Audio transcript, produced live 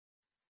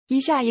以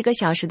下1个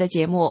小时的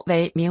节目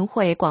为明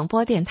慧广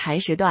播电台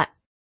时段。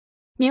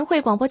明慧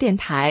广播电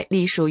台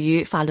隶属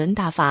于法轮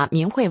大法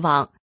明慧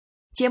网，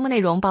节目内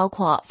容包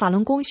括法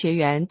轮功学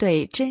员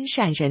对真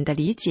善忍的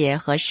理解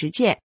和实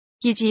践，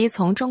以及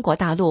从中国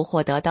大陆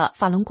获得的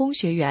法轮功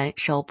学员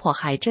受迫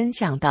害真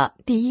相的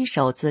第一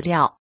手资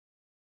料。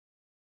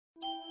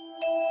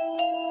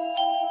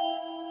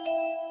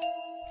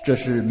这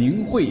是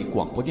明慧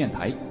广播电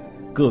台，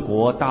各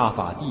国大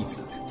法弟子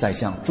在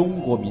向中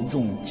国民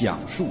众讲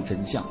述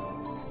真相，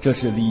这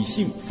是理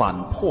性反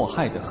迫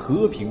害的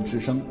和平之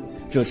声，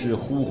这是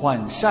呼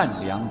唤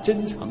善良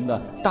真诚的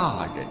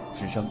大忍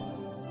之声。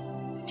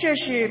这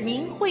是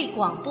明慧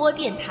广播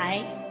电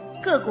台，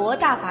各国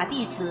大法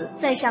弟子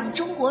在向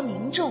中国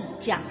民众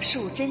讲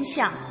述真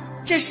相，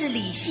这是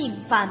理性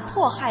反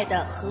迫害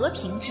的和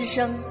平之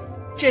声，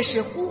这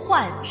是呼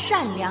唤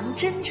善良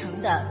真诚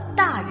的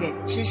大忍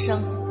之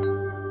声。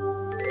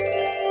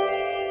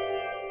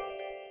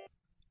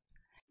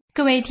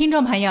各位听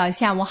众朋友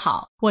下午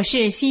好，我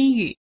是心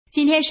雨，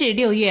今天是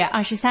6月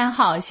23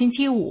号星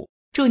期五，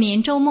祝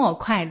您周末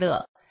快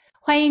乐。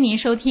欢迎您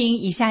收听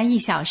以下1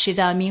小时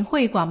的明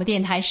慧广播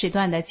电台时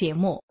段的节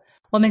目。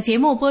我们节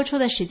目播出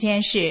的时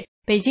间是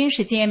北京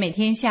时间每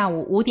天下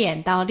午5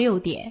点到6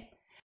点。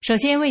首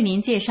先为您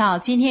介绍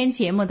今天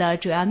节目的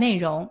主要内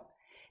容，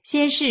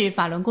先是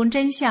法轮功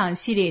真相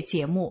系列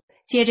节目，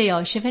接着有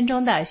10分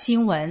钟的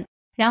新闻，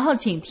然后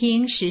请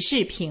听时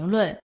事评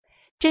论，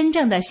真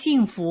正的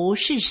幸福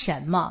是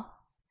什么？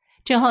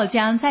之后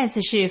将再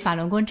次是法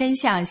轮功真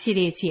相系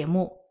列节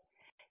目。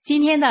今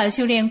天的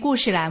修炼故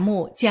事栏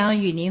目将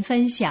与您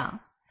分享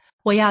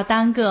我要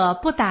当个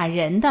不打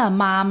人的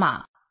妈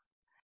妈。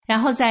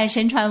然后在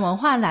神传文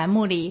化栏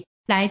目里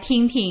来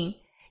听听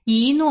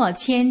一诺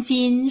千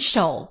金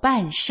守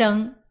半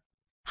生。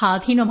好，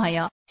听众朋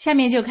友，下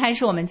面就开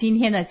始我们今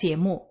天的节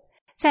目。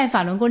在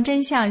法轮功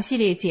真相系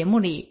列节目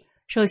里，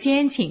首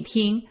先请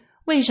听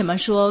为什么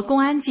说公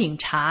安警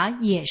察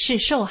也是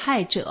受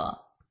害者。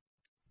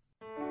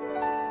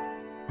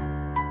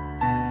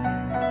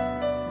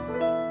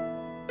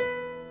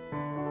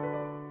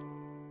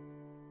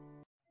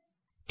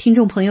听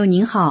众朋友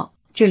您好，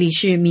这里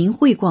是明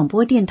慧广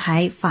播电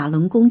台法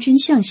轮功真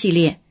相系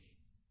列。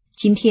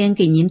今天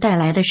给您带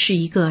来的是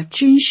一个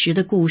真实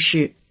的故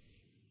事。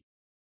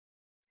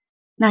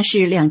那是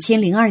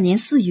2002年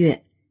4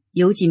月，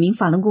有几名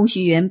法轮功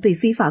学员被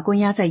非法关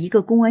押在一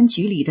个公安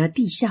局里的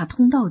地下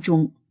通道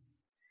中。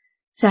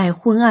在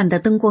昏暗的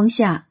灯光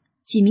下，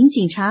几名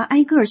警察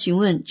挨个询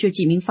问这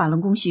几名法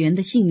轮功学员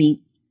的姓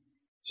名。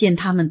见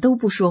他们都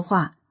不说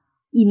话，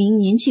一名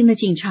年轻的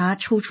警察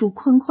抽出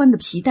宽宽的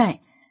皮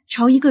带，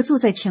朝一个坐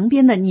在墙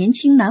边的年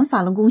轻男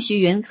法轮功学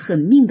员狠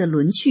命地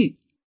抡去。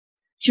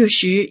这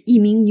时，一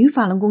名女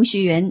法轮功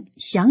学员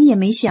想也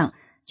没想，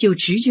就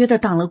直觉地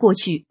挡了过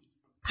去。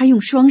她用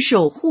双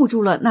手护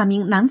住了那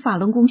名男法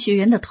轮功学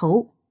员的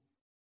头，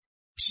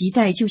皮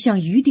带就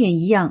像雨点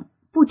一样，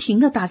不停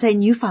地打在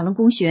女法轮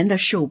功学员的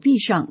手臂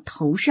上、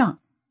头上。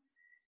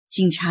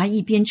警察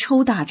一边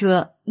抽打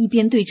着，一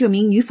边对这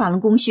名女法轮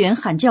功学员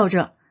喊叫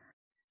着：“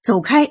走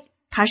开，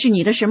他是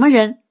你的什么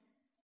人？”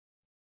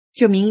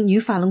这名女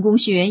法轮功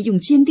学员用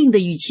坚定的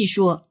语气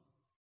说：“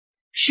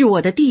是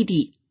我的弟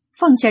弟，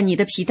放下你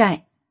的皮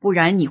带，不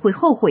然你会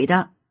后悔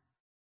的。”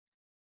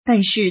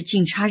但是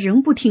警察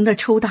仍不停地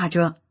抽打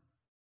着。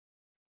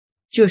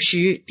这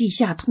时，地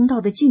下通道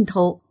的尽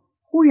头，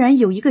忽然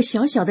有一个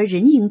小小的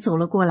人影走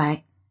了过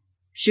来，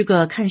是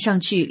个看上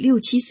去6、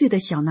7岁的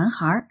小男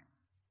孩。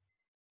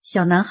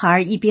小男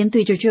孩一边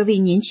对着这位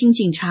年轻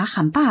警察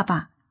喊爸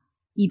爸，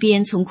一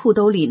边从裤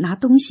兜里拿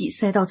东西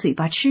塞到嘴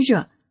巴吃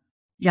着，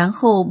然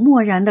后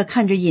漠然地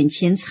看着眼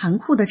前残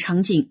酷的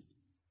场景。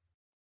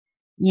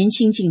年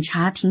轻警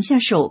察停下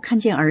手，看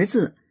见儿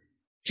子，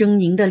狰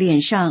狞的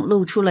脸上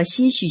露出了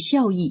些许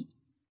笑意。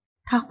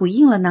他回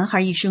应了男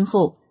孩一声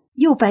后，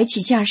又摆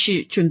起架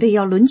势，准备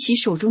要抡起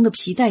手中的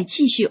皮带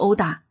继续殴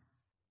打。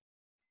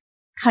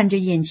看着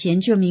眼前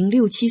这名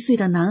6、7岁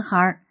的男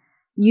孩，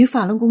女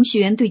法轮功学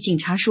员对警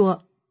察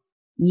说：“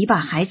你把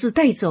孩子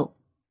带走。”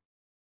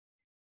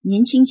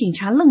年轻警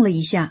察愣了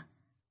一下，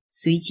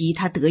随即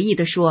他得意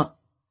地说：“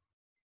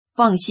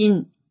放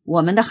心，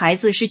我们的孩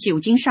子是久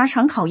经沙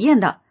场考验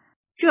的，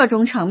这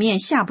种场面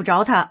吓不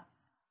着他。”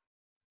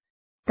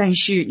但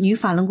是女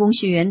法轮功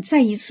学员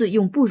再一次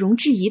用不容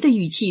置疑的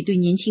语气对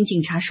年轻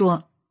警察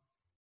说：“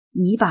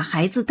你把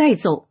孩子带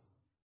走。”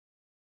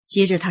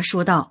接着他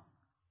说道：“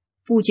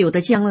不久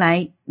的将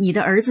来，你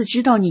的儿子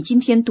知道你今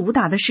天毒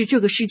打的是这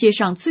个世界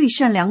上最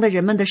善良的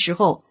人们的时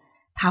候，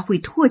他会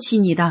唾弃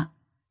你的。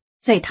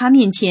在他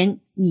面前，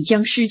你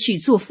将失去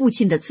做父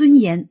亲的尊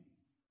严。”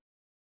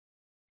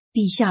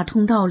地下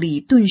通道里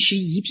顿时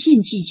一片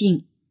寂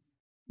静，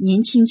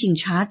年轻警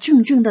察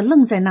怔怔地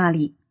愣在那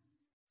里，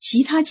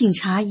其他警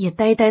察也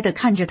呆呆地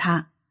看着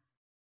他。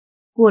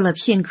过了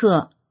片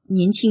刻，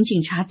年轻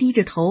警察低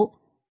着头，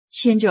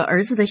牵着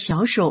儿子的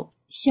小手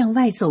向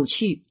外走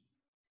去。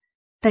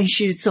但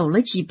是走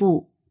了几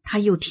步，他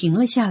又停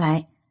了下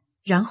来，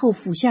然后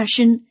俯下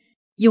身，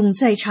用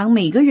在场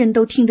每个人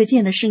都听得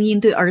见的声音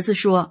对儿子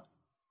说：“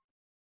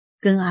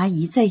跟阿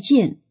姨再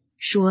见，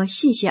说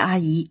谢谢阿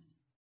姨。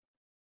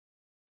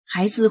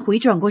孩子回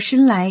转过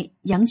身来，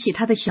扬起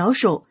他的小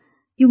手，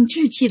用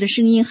稚气的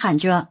声音喊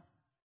着：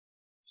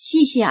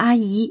谢谢阿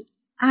姨，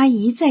阿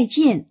姨再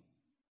见。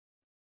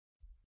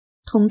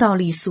通道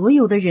里所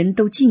有的人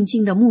都静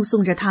静地目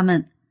送着他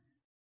们。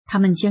他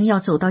们将要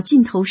走到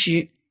尽头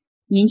时，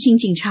年轻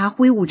警察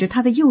挥舞着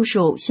他的右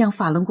手向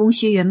法轮功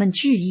学员们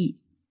致意，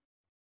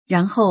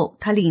然后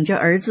他领着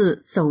儿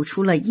子走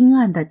出了阴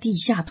暗的地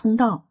下通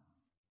道。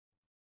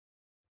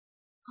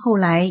后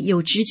来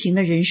有知情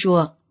的人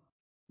说，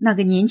那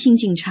个年轻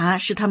警察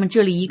是他们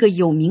这里一个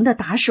有名的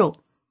打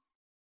手，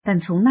但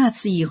从那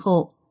次以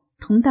后，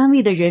同单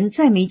位的人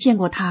再没见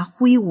过他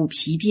挥舞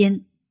皮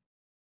鞭。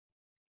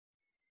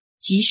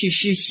即使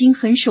是心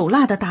狠手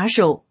辣的打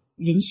手，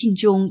人性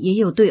中也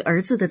有对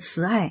儿子的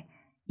慈爱，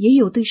也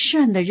有对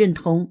善的认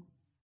同，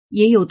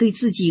也有对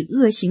自己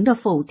恶行的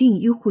否定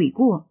与悔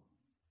过。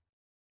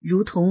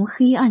如同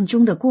黑暗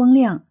中的光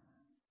亮，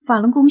法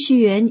轮功学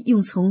员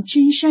用从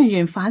真善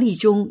忍法理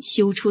中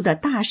修出的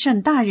大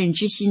善大忍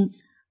之心，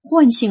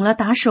唤醒了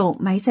打手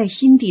埋在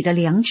心底的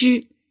良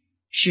知，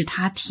使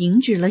他停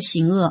止了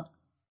行恶。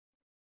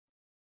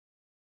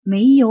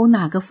没有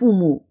哪个父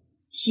母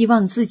希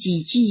望自己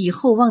寄以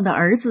厚望的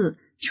儿子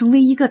成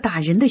为一个打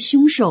人的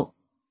凶手，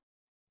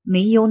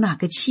没有哪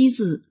个妻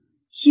子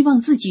希望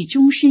自己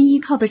终身依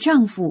靠的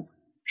丈夫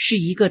是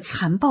一个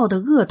残暴的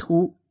恶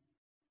徒，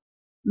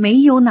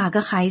没有哪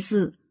个孩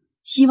子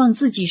希望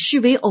自己视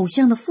为偶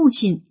像的父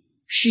亲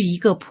是一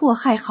个迫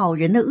害好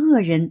人的恶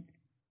人。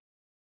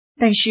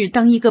但是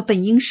当一个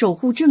本应守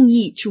护正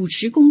义、主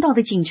持公道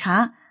的警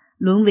察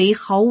沦为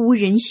毫无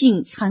人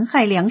性、残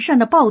害良善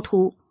的暴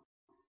徒，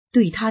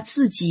对他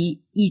自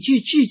己以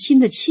至至亲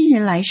的亲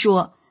人来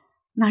说，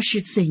那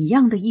是怎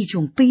样的一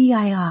种悲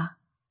哀啊！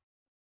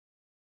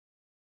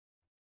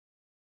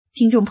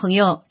听众朋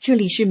友，这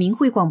里是明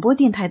慧广播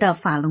电台的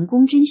法轮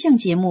功真相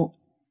节目，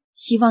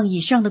希望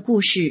以上的故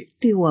事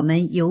对我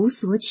们有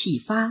所启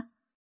发。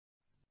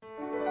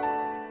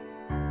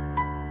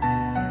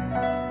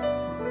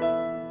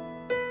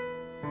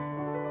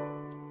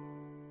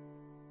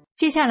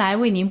接下来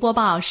为您播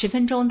报10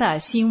分钟的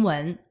新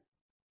闻。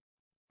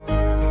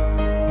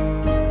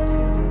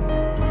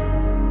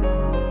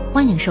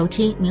欢迎收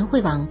听明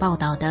慧网报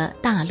道的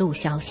大陆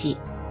消息。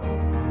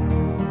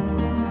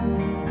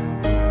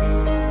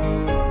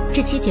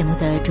这期节目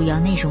的主要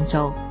内容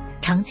有：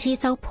长期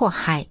遭迫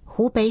害，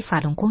湖北法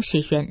轮功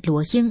学员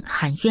罗英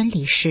含冤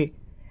离世；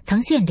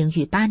曾限龄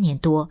逾8年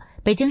多，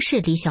北京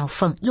市李小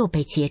凤又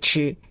被劫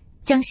持；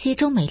江西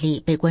周美丽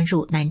被关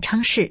入南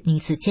昌市女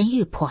子监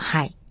狱迫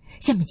害。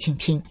下面请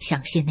听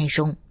详细内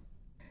容。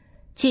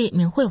据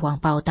明慧网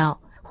报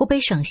道，湖北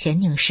省咸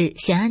宁市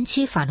咸安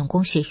区法轮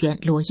功学员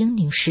罗英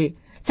女士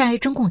在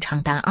中共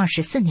长达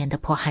24年的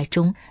迫害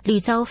中，屡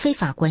遭非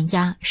法关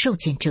押，受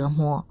尽折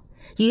磨，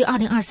于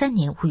2023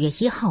年5月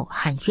1号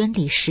含冤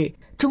离世，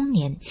终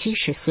年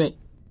70岁。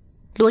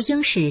罗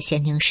英是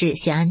咸宁市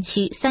咸安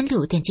区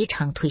36电机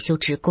厂退休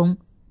职工，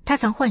她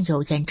曾患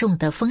有严重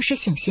的风湿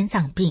性心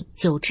脏病，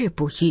久治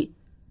不愈。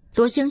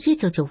罗英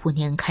1995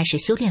年开始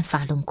修炼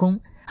法轮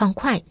功，很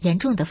快严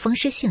重的风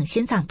湿性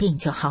心脏病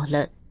就好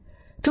了。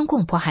中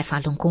共迫害法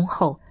轮功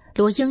后，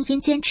罗英因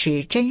坚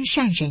持真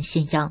善忍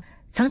信仰，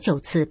曾9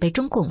次被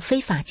中共非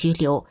法拘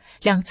留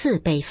，2次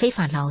被非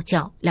法劳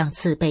教，2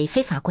次被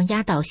非法关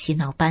押到洗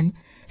脑班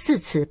，4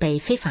次被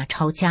非法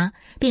抄家，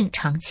并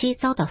长期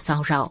遭到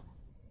骚扰。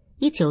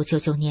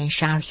1999年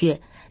12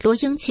月，罗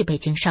英去北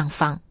京上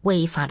访，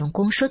为法轮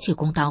功说句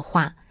公道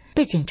话，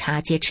被警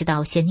察劫持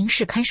到咸宁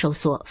市看守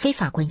所，非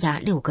法关押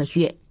6个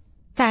月。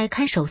在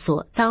看守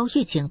所遭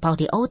狱警暴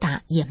力殴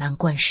打、野蛮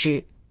灌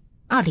食。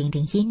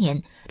2001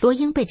年，罗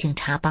英被警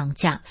察绑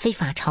架、非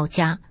法抄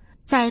家，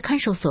在看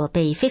守所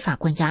被非法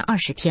关押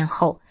20天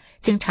后，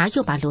警察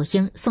又把罗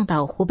英送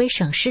到湖北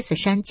省狮子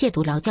山戒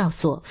毒劳教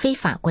所，非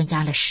法关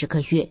押了10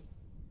个月。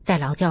在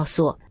劳教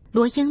所，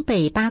罗英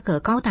被8个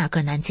高大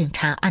个男警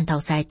察按倒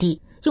在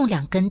地，用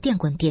2根电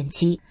棍电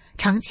击，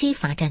长期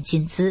罚站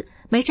军姿，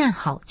没站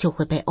好就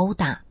会被殴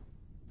打。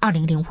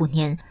2005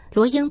年，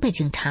罗英被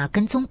警察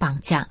跟踪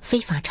绑架，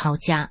非法抄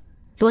家。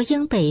罗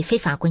英被非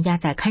法关押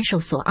在看守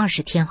所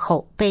20天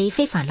后，被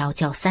非法劳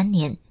教3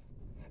年。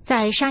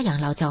在沙洋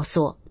劳教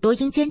所，罗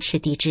英坚持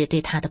抵制对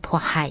他的迫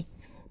害，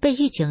被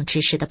狱警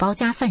指使的包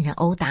夹犯人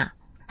殴打，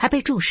还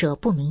被注射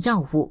不明药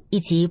物以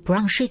及不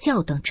让睡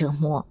觉等折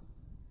磨。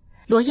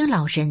罗英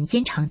老人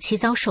因长期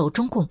遭受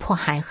中共迫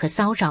害和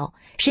骚扰，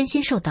身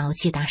心受到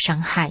巨大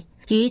伤害，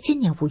于今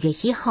年5月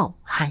1号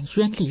含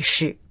冤离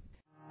世。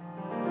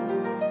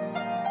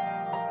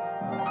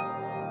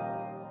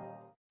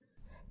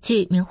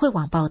据明慧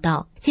网报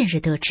道，近日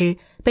得知，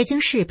北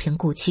京市平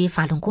谷区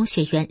法轮功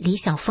学员李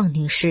小凤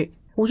女士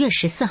5月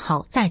14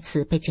号再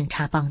次被警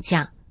察绑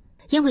架。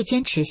因为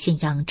坚持信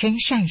仰真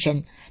善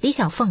忍，李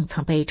小凤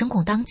曾被中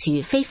共当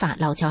局非法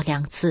劳教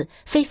2次，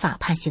非法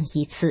判刑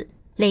1次，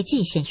累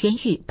计现冤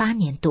狱8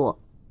年多。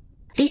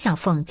李小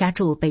凤家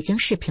住北京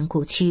市平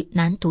谷区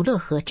南独乐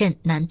河镇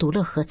南独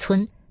乐河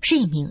村，是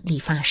一名理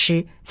发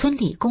师，村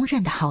里公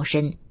认的好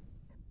人。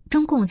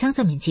中共江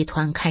泽民集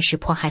团开始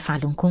迫害法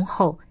轮功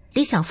后，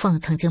李小凤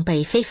曾经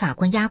被非法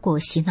关押过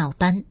洗脑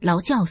班、劳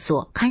教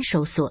所、看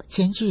守所、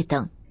监狱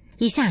等。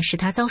以下是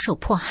她遭受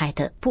迫害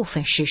的部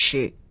分事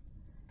实。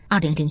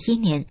2001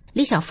年，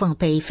李小凤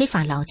被非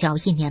法劳教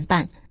1年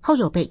半，后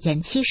又被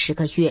延期10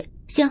个月，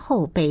先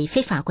后被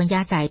非法关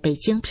押在北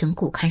京平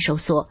谷看守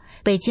所、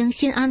北京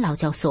新安劳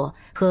教所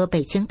和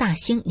北京大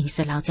兴女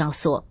子劳教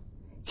所。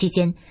期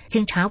间，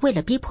警察为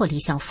了逼迫李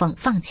小凤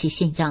放弃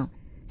信仰，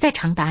在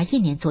长达1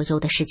年左右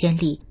的时间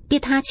里，逼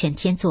她全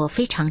天坐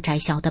非常窄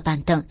小的板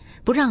凳，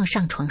不让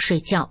上床睡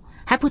觉，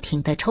还不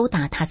停地抽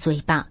打她嘴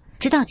巴，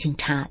直到警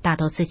察打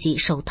到自己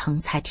手疼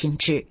才停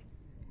止。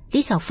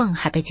李小凤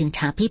还被警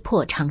察逼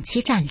迫长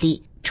期站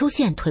立，出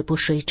现腿部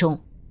水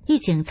肿。狱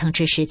警曾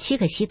指使7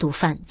个吸毒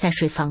犯在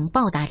水房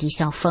暴打李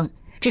小凤，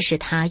致使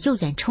她右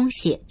眼充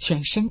血，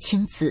全身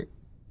青紫。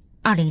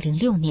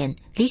2006年，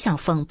李小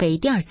凤被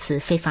第2次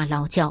非法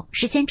劳教，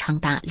时间长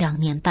达2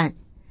年半，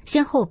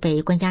先后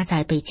被关押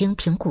在北京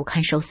平谷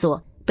看守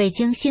所、北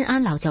京新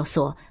安劳教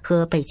所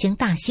和北京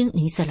大兴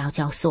女子劳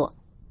教所。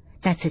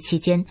在此期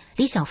间，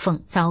李小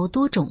凤遭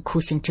多种酷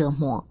刑折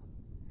磨。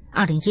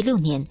2016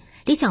年，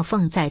李小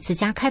凤在自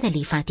家开的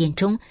理发店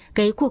中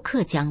给顾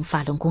客讲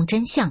法轮功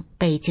真相，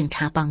被警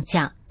察绑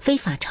架，非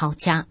法抄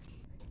家。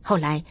后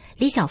来，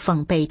李小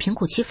凤被平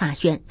谷区法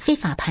院非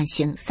法判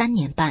刑3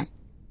年半。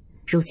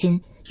如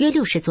今，约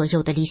60左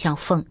右的李小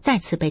凤再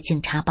次被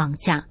警察绑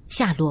架，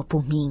下落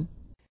不明。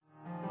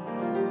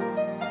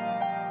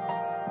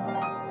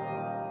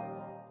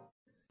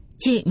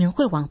据明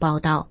慧网报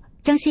道，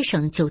江西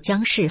省九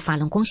江市法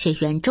轮功学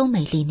员周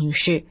美丽女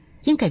士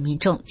因给民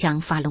众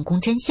讲法轮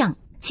功真相，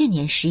去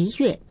年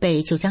11月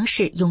被九江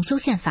市永修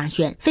县法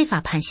院非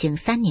法判刑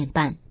3年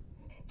半。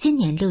今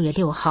年6月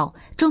6号，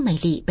周美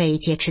丽被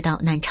劫持到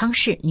南昌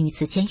市女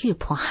子监狱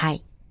迫害。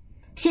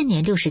现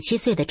年67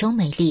岁的周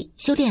美丽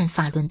修炼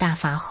法轮大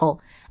法后，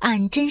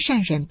按真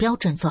善忍标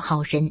准做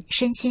好人，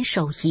身心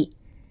受益。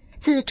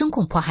自中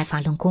共迫害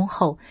法轮功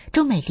后，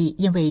周美丽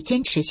因为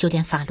坚持修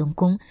炼法轮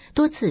功，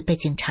多次被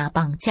警察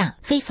绑架、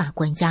非法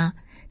关押，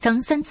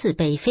曾3次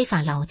被非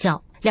法劳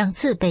教，2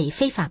次被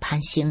非法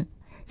判刑，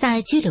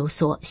在拘留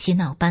所、洗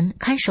脑班、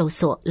看守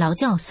所、劳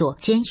教所、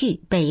监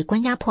狱被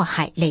关押迫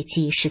害，累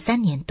计13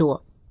年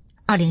多。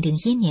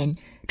2001年，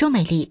周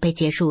美丽被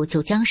接入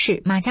九江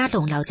市马家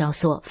垄劳教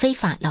所，非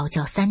法劳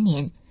教3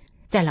年。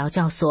在劳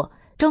教所，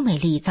周美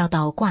丽遭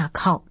到挂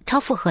靠、超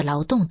负荷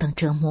劳动等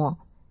折磨。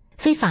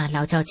非法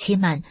劳教期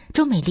满，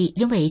周美丽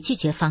因为拒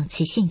绝放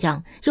弃信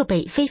仰，又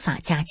被非法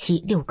假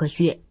期6个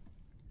月。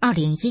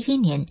2011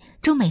年，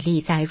周美丽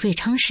在瑞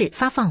昌市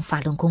发放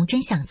法轮功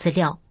真相资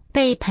料，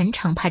被彭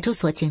城派出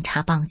所警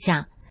察绑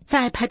架，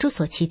在派出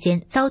所期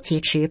间遭劫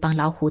持、绑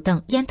老虎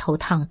凳、烟头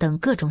烫等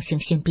各种刑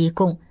讯逼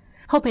供，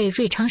后被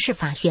瑞昌市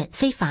法院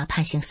非法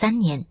判刑3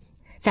年。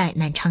在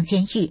南昌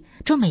监狱，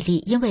周美丽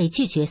因为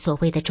拒绝所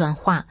谓的转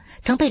化，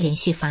曾被连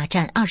续罚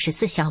站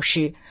24小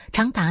时，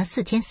长达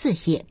4天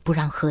4夜，不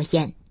让合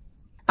眼。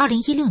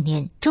2016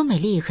年，周美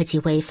丽和几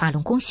位法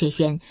轮功学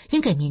员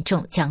因给民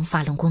众讲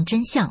法轮功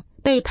真相，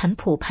被彭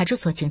浦派出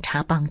所警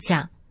察绑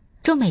架。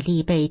周美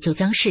丽被九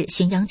江市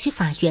浔阳区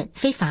法院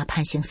非法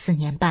判刑4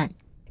年半，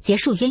结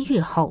束冤狱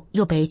后，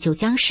又被九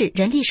江市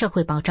人力社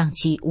会保障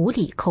局无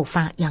理扣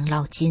发养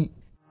老金。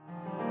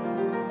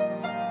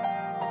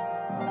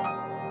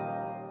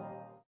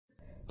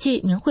据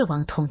明慧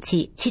网统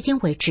计，迄今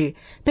为止，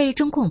被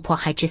中共迫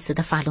害致死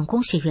的法轮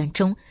功学员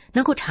中，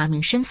能够查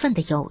明身份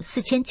的有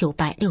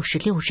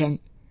4966人。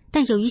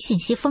但由于信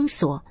息封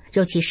锁，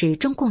尤其是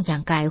中共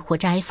掩盖活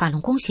摘法轮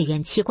功学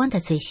员器官的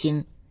罪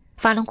行，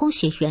法轮功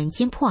学员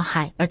因迫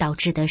害而导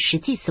致的实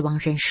际死亡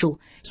人数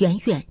远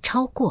远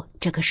超过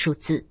这个数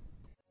字。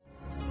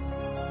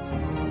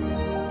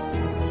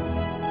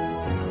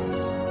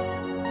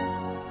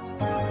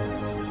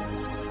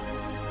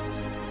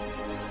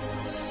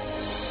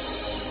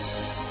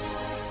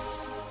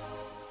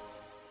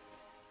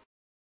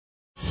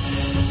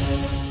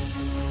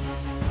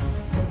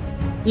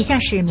以下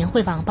是明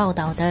慧网报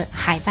道的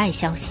海外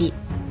消息，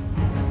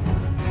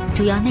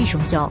主要内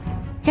容有：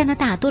加拿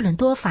大多伦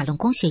多法轮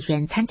功学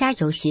员参加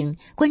游行，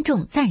观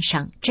众赞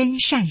赏真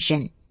善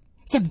忍。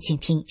下面请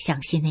听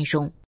详细内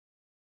容。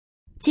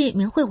据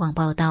明慧网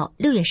报道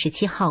，6月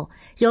17号，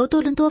由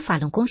多伦多法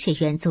轮功学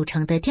员组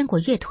成的天国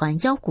乐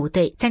团腰鼓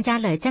队参加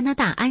了加拿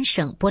大安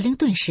省柏灵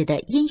顿市的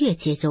音乐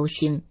节游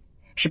行。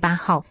18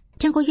号，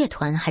天国乐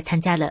团还参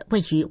加了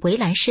位于维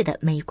兰市的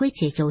玫瑰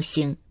节游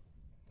行。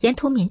沿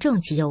途民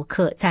众及游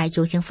客在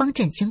游行方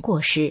阵经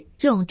过时，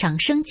用掌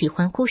声及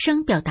欢呼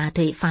声表达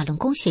对法轮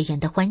功学员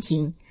的欢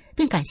迎，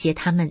并感谢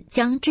他们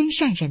将真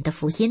善忍的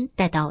福音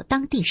带到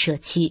当地社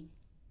区。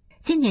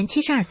今年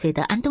72岁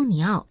的安东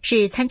尼奥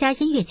是参加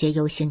音乐节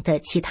游行的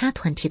其他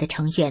团体的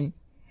成员。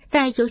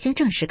在游行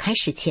正式开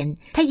始前，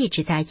他一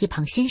直在一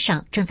旁欣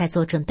赏正在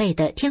做准备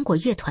的天国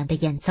乐团的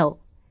演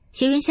奏。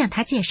学员向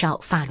他介绍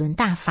法轮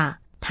大法，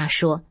他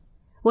说：“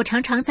我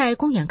常常在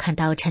公园看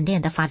到晨练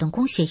的法轮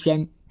功学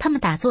员，他们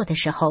打坐的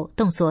时候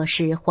动作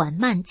是缓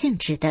慢静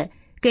止的，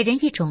给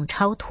人一种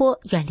超脱、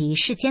远离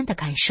世间的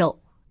感受。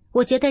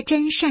我觉得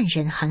真善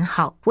人很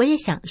好，我也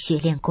想学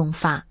练功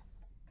法。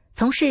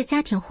从事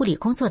家庭护理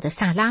工作的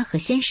萨拉和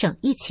先生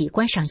一起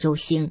观赏游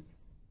行。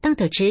当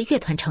得知乐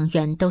团成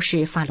员都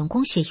是法轮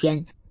功学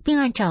员，并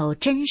按照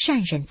真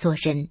善人做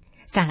人，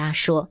萨拉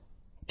说，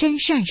真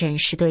善人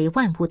是对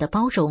万物的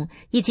包容，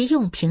以及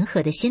用平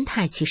和的心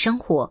态去生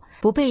活，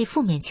不被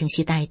负面情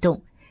绪带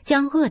动，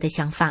将恶的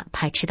想法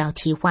排斥到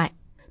体外。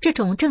这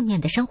种正面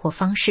的生活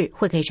方式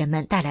会给人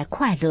们带来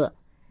快乐。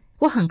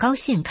我很高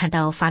兴看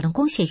到法轮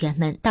功学员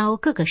们到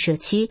各个社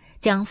区，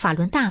将法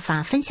轮大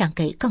法分享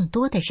给更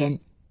多的人。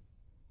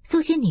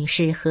苏西女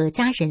士和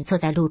家人坐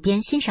在路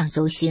边欣赏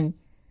游行。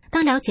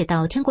当了解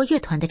到天国乐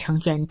团的成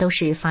员都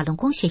是法轮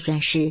功学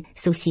员时，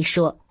苏西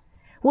说，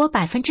我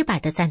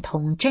100%的赞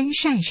同真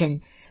善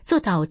人，做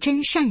到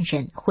真善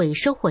人会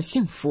收获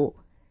幸福。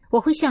我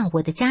会向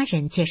我的家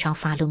人介绍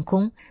法轮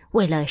功，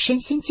为了身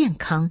心健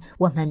康，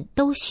我们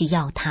都需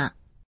要它。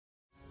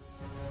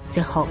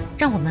最后，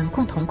让我们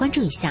共同关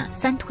注一下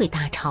三退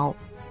大潮。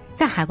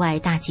在海外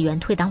大纪元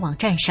退党网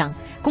站上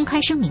公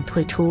开声明，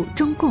退出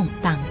中共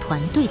党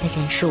团队的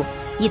人数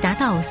已达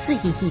到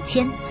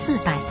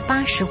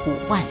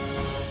41485万。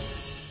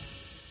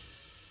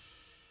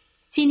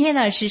今天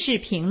的时事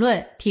评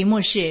论题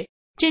目是：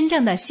真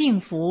正的幸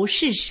福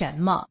是什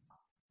么？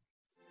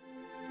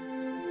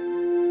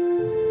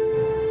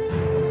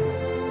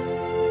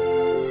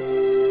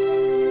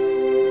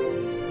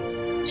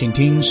请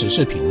听时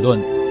事评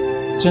论：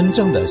真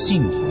正的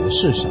幸福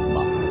是什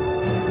么？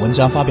文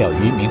章发表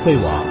于明慧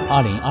网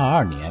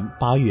2022年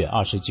8月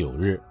29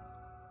日。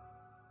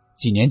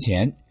几年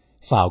前，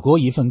法国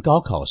一份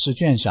高考试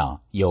卷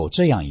上有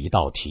这样一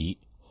道题：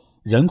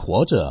人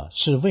活着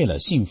是为了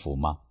幸福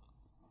吗？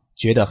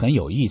觉得很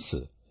有意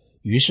思，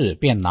于是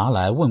便拿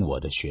来问我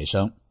的学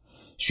生。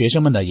学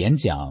生们的演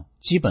讲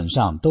基本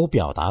上都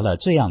表达了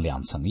这样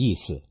2层意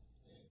思：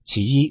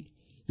其一，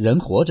人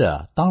活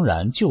着当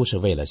然就是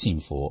为了幸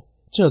福，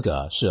这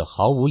个是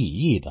毫无疑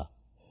义的；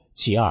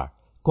其二，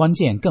关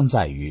键更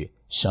在于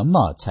什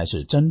么才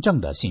是真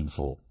正的幸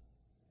福。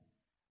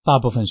大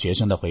部分学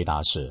生的回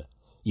答是，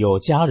有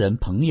家人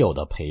朋友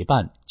的陪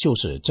伴就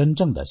是真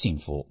正的幸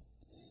福。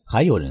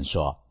还有人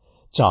说，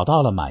找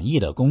到了满意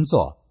的工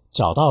作，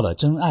找到了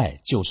真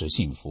爱就是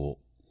幸福。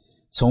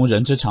从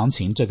人之常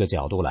情这个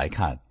角度来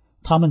看，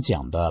他们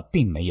讲的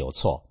并没有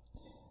错。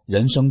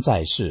人生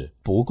在世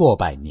不过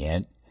100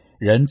年，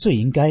人最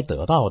应该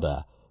得到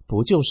的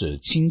不就是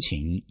亲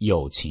情、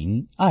友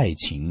情、爱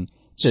情，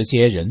这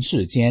些人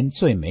世间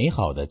最美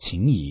好的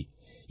情谊，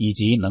以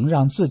及能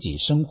让自己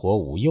生活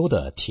无忧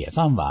的铁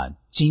饭碗、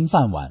金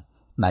饭碗，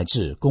乃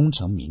至功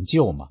成名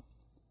就吗？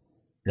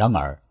然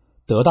而，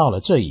得到了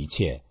这一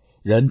切，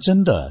人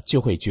真的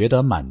就会觉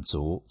得满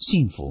足、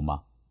幸福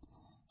吗？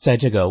在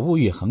这个物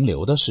欲横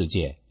流的世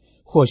界，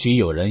或许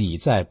有人已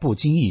在不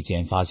经意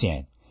间发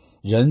现，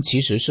人其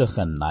实是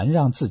很难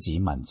让自己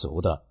满足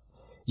的。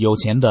有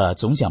钱的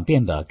总想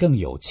变得更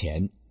有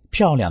钱，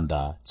漂亮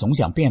的总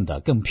想变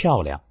得更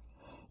漂亮。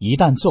一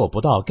旦做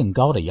不到更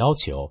高的要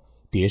求，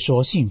别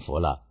说幸福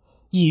了，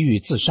抑郁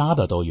自杀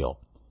的都有，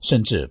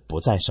甚至不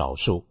在少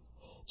数。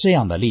这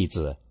样的例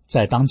子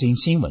在当今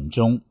新闻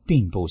中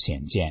并不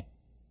鲜见。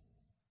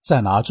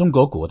再拿中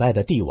国古代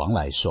的帝王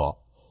来说，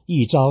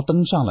一朝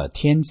登上了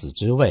天子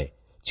之位，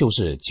就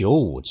是九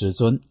五之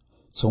尊，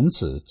从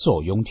此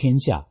坐拥天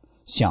下，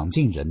享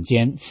尽人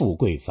间富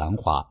贵繁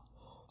华。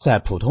在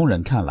普通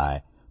人看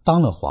来，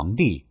当了皇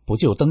帝不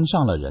就登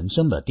上了人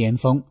生的巅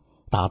峰，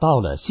达到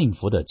了幸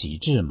福的极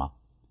致吗？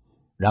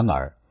然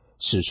而，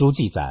史书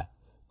记载，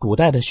古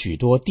代的许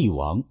多帝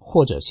王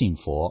或者信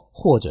佛，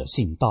或者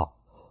信道，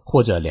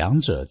或者两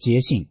者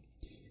皆信，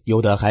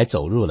有的还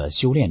走入了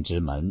修炼之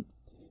门。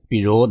比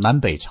如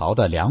南北朝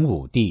的梁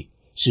武帝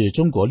是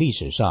中国历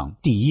史上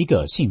第一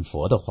个信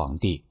佛的皇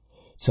帝，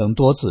曾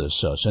多次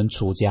舍身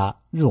出家，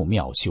入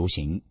庙修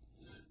行。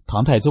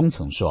唐太宗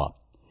曾说，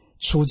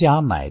出家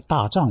乃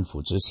大丈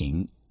夫之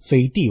行，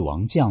非帝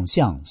王将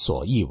相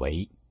所易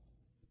为。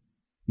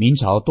明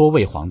朝多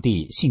位皇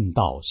帝信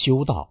道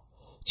修道，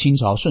清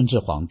朝顺治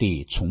皇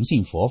帝崇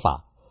信佛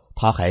法，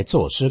他还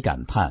作诗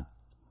感叹：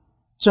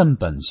正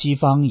本西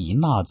方一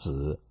纳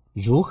子，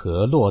如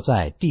何落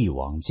在帝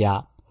王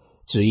家？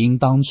只因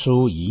当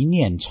初一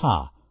念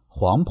差，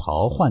黄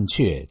袍换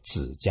却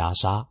紫袈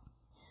裟。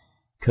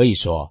可以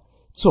说，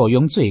坐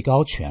拥最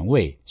高权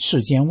位、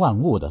世间万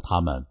物的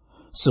他们，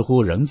似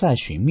乎仍在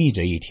寻觅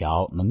着一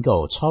条能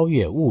够超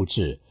越物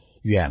质、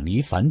远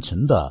离凡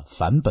尘的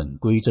返本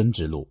归真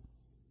之路。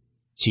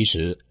其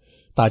实，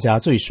大家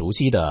最熟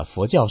悉的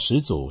佛教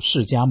始祖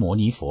释迦牟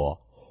尼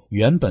佛，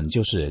原本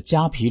就是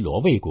迦毗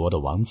罗卫国的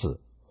王子。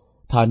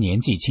他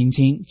年纪轻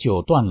轻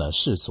就断了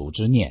世俗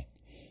之念，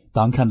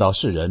当看到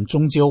世人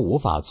终究无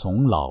法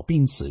从老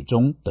病死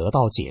中得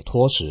到解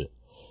脱时，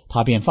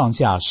他便放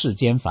下世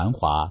间繁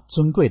华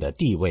尊贵的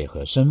地位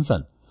和身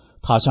份，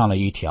踏上了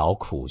一条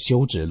苦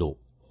修之路。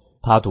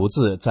他独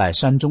自在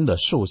山中的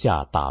树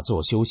下打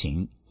坐修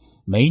行，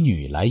美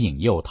女来引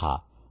诱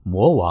他，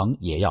魔王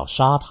也要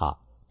杀他，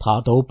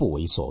他都不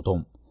为所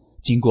动。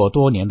经过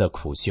多年的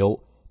苦修，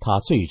他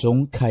最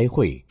终开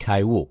慧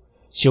开悟，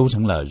修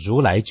成了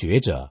如来觉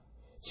者。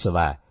此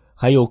外，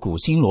还有古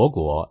新罗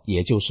国，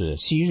也就是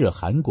昔日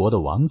韩国的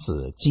王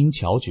子金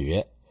乔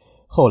觉，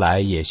后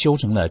来也修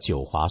成了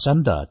九华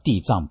山的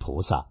地藏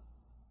菩萨。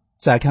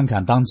再看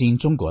看当今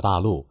中国大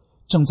陆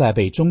正在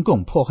被中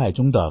共迫害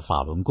中的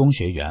法轮功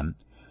学员，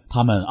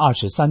他们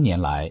23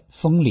年来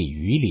风里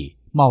雨里，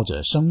冒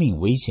着生命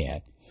危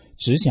险，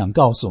只想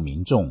告诉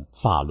民众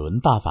法轮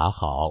大法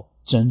好，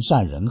真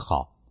善人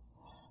好。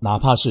哪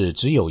怕是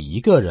只有一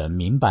个人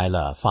明白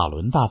了法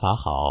轮大法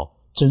好，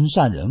真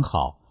善人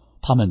好，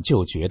他们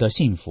就觉得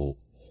幸福，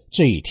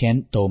这一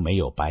天都没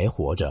有白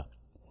活着。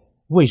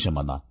为什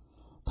么呢？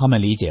他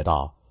们理解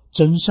到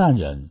真善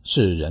忍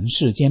是人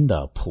世间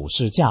的普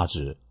世价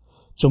值。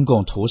中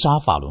共屠杀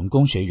法轮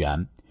功学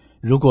员，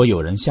如果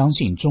有人相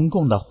信中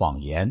共的谎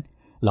言，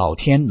老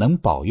天能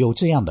保佑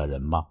这样的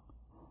人吗？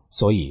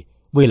所以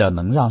为了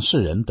能让世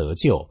人得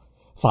救，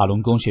法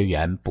轮功学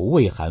员不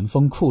畏寒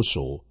风酷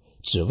暑，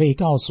只为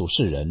告诉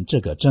世人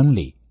这个真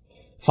理：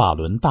法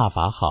轮大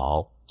法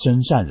好，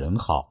真善人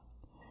好。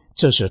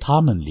这是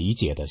他们理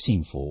解的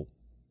幸福。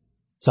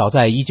早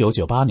在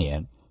1998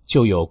年，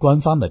就有官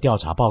方的调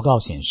查报告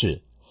显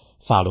示，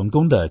法轮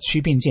功的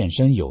祛病健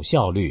身有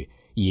效率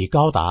已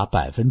高达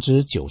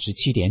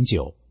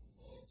 97.9%。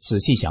 仔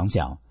细想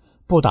想，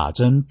不打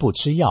针不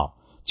吃药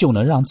就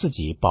能让自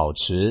己保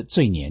持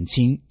最年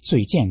轻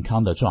最健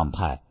康的状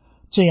态，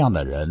这样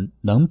的人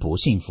能不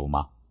幸福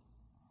吗？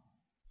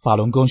法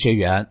轮功学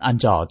员按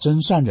照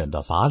真善忍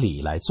的法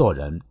理来做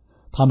人，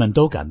他们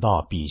都感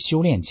到比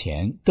修炼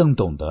前更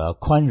懂得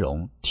宽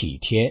容体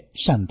贴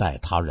善待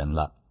他人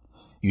了。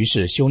于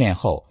是修炼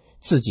后，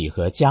自己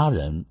和家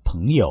人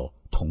朋友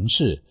同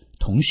事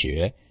同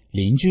学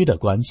邻居的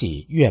关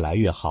系越来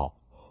越好。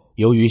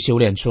由于修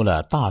炼出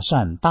了大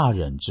善大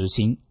忍之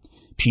心，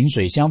萍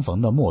水相逢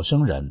的陌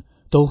生人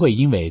都会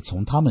因为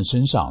从他们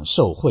身上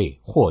受惠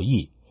获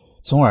益，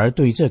从而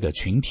对这个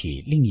群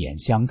体另眼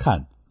相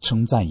看，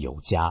称赞有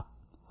加。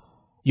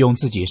用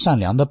自己善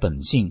良的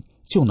本性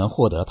就能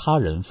获得他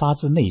人发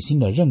自内心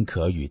的认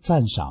可与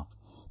赞赏，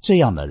这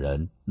样的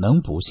人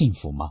能不幸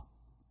福吗？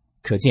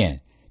可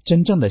见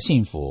真正的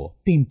幸福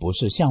并不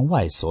是向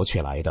外索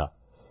取来的，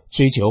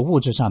追求物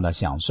质上的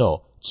享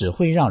受只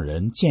会让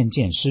人渐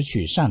渐失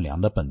去善良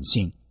的本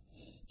性。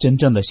真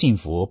正的幸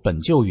福本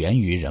就源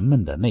于人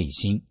们的内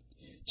心，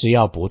只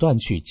要不断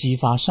去激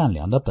发善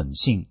良的本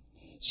性，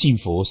幸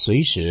福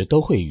随时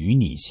都会与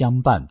你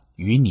相伴，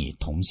与你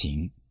同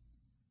行。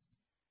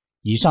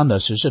以上的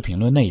时事评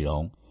论内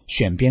容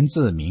选编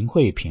自明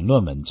慧评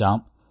论文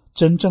章，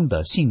真正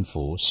的幸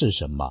福是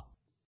什么？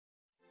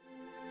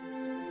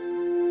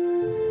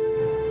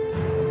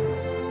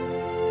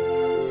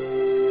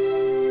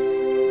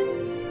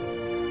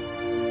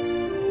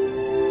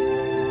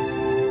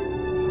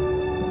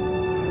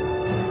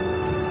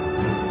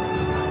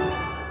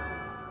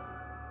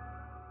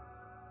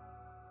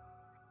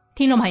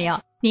听众朋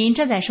友，您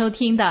正在收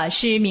听的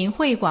是明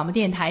慧广播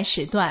电台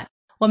时段，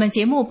我们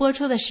节目播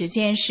出的时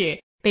间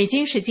是北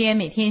京时间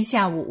每天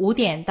下午5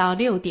点到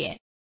6点。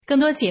更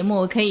多节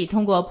目可以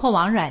通过破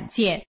网软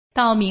件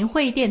到明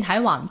慧电台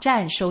网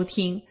站收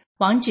听，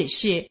网址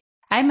是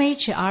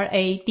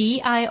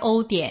mhradio.org。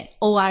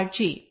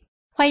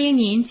 欢迎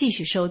您继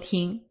续收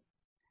听。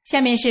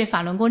下面是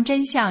法轮功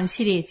真相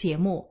系列节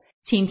目，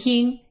请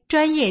听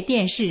专业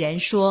电视人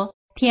说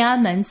天安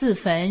门自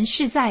焚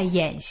是在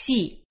演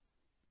戏。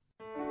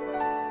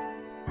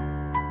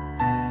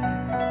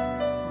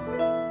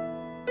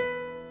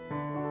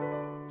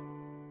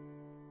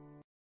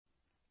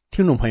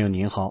听众朋友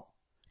您好，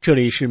这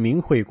里是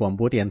明慧广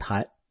播电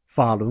台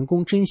法轮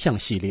功真相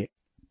系列。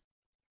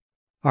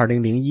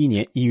2001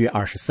年1月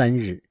23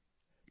日，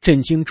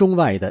震惊中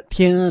外的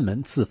天安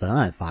门自焚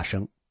案发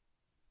生。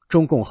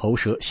中共喉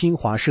舌新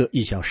华社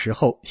1小时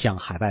后向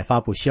海外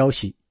发布消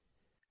息，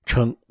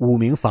称5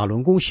名法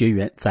轮功学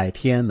员在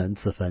天安门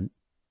自焚。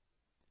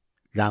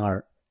然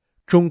而，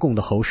中共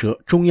的喉舌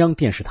中央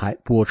电视台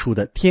播出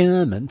的天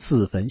安门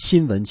自焚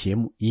新闻节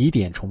目疑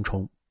点重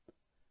重，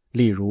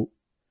例如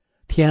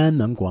天安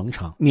门广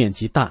场面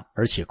积大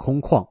而且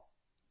空旷，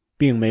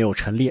并没有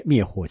陈列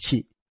灭火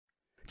器，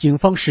警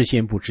方事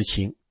先不知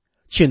情，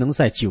却能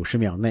在90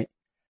秒内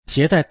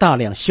携带大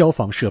量消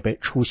防设备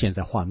出现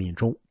在画面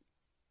中。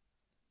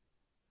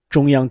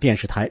中央电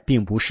视台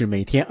并不是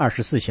每天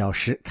24小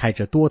时开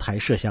着多台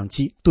摄像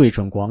机对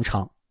准广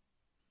场，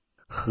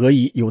何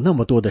以有那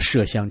么多的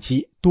摄像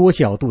机多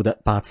角度地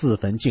把自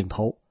焚镜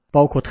头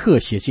包括特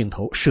写镜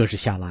头设置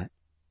下来？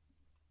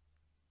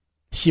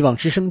希望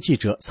之声记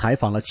者采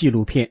访了纪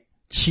录片《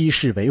七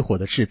世为火》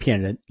的制片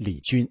人李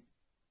军。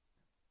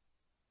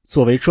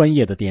作为专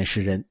业的电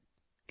视人，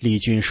李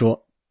军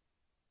说，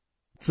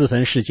自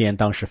焚事件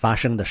当时发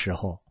生的时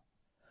候，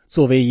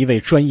作为一位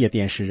专业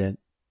电视人，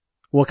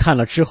我看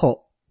了之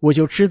后，我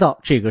就知道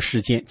这个事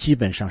件基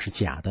本上是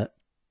假的。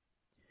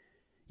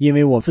因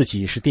为我自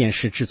己是电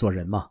视制作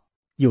人嘛，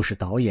又是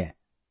导演，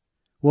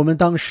我们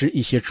当时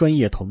一些专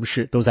业同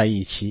事都在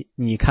一起，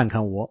你看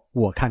看我，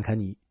我看看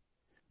你，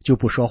就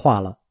不说话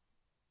了。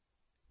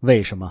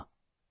为什么？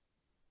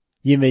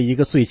因为一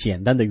个最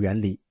简单的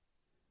原理，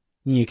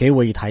你给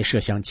我一台摄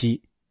像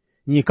机，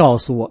你告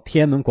诉我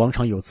天安门广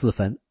场有自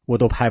焚，我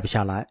都拍不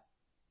下来。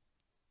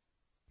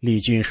李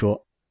军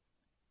说，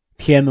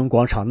天安门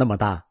广场那么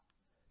大，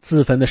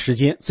自焚的时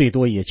间最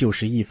多也就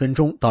是1分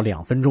钟到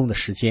2分钟的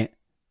时间，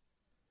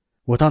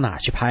我到哪儿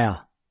去拍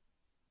啊？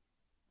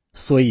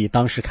所以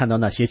当时看到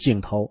那些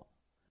镜头，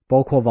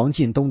包括王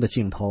进东的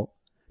镜头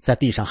在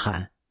地上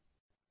喊，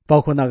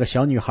包括那个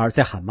小女孩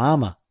在喊妈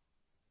妈，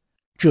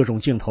这种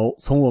镜头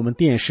从我们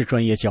电视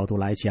专业角度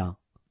来讲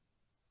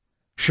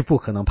是不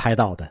可能拍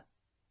到的。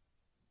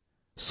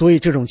所以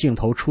这种镜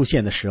头出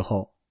现的时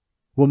候，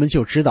我们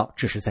就知道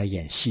这是在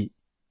演戏。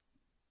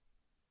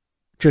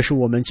这是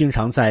我们经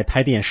常在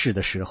拍电视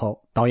的时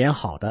候导演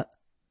好的，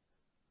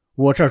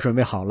我这儿准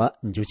备好了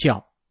你就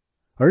叫，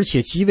而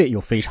且机位又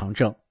非常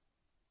正，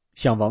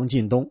像王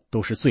进东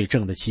都是最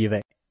正的机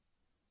位。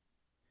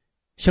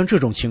像这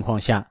种情况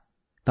下，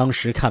当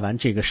时看完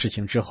这个事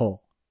情之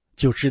后，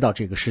就知道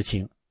这个事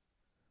情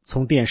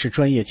从电视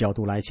专业角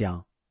度来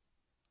讲，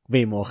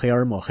为抹黑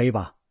而抹黑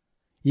吧，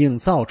硬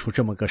造出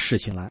这么个事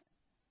情来。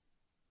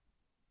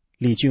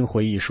李军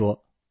回忆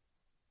说，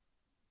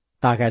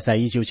大概在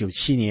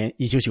1997年、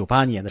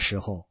1998年的时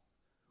候，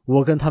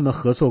我跟他们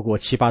合作过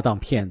7、8档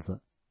片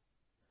子，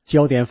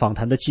焦点访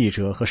谈的记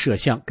者和摄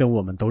像跟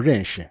我们都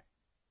认识。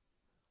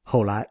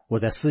后来我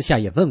在私下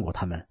也问过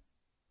他们，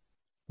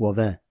我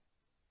问，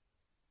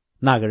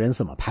那个人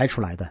怎么拍出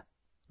来的？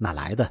哪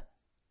来的？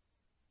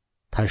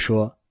他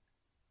说，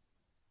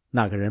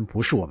那个人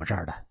不是我们这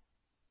儿的。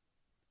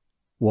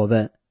我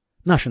问，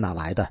那是哪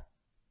来的？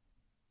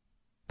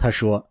他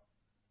说，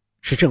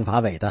是政法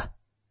委的，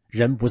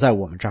人不在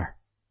我们这儿，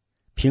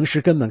平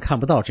时根本看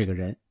不到这个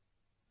人，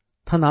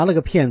他拿了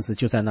个片子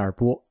就在那儿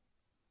播。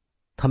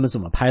他们怎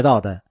么拍到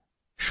的？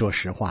说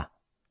实话，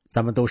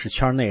咱们都是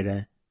圈内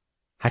人，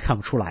还看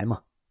不出来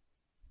吗？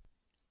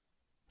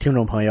听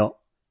众朋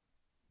友，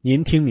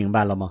您听明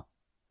白了吗？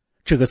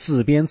这个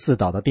自编自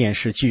导的电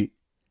视剧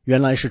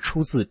原来是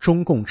出自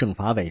中共政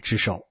法委之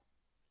手。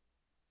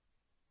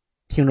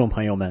听众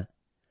朋友们，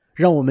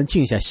让我们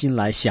静下心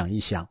来想一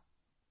想，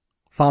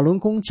法轮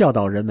功教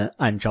导人们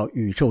按照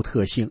宇宙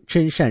特性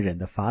真善忍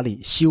的法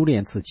理修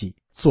炼自己，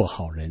做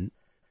好人。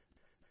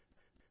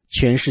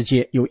全世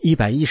界有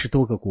110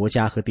多个国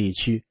家和地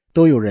区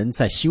都有人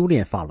在修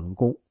炼法轮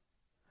功，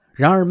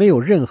然而没有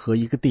任何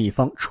一个地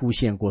方出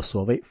现过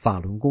所谓法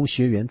轮功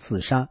学员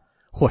自杀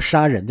或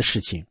杀人的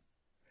事情，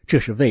这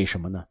是为什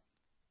么呢？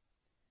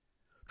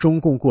中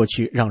共过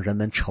去让人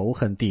们仇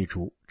恨地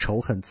主，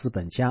仇恨资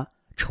本家，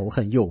仇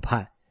恨右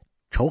派，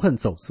仇恨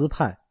走资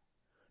派，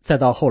再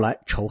到后来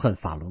仇恨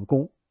法轮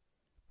功，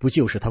不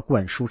就是他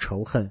灌输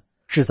仇恨、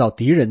制造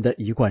敌人的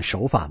一贯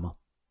手法吗？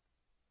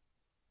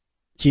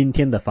今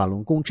天的法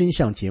轮功真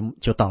相节目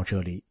就到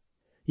这里，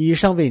以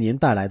上为您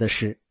带来的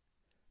是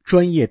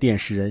专业电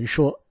视人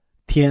说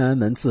天安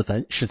门自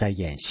焚是在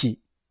演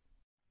戏。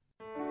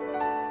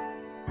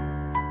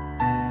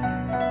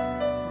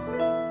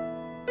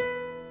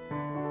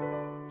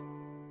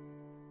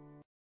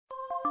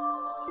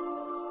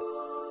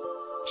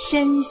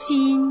身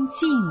心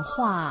净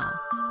化，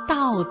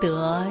道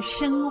德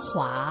升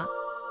华。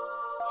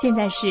现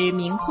在是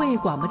明慧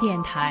广播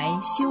电台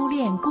修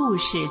炼故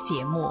事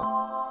节目。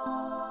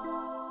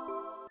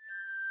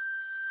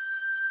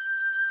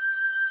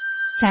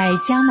在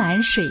江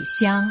南水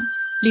乡，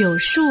柳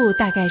树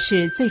大概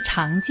是最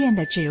常见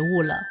的植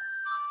物了。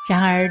然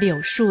而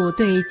柳树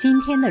对今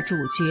天的主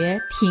角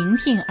婷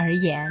婷而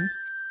言，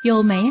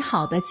有美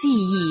好的记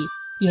忆，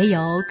也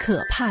有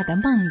可怕的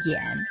梦魇。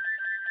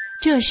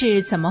这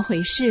是怎么回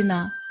事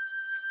呢？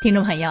听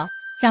众朋友，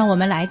让我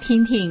们来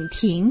听听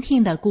婷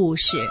婷的故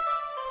事。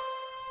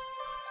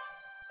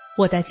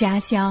我的家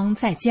乡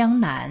在江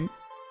南，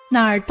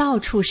那儿到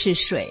处是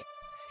水，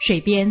水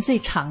边最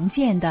常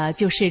见的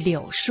就是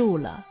柳树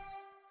了。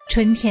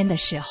春天的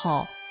时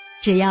候，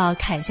只要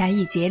砍下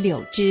一节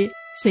柳枝，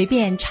随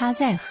便插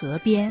在河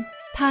边，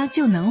它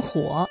就能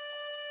活。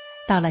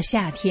到了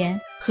夏天，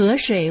河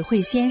水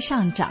会先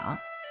上涨，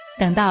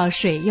等到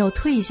水又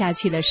退下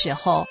去的时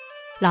候，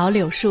老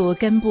柳树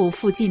根部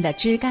附近的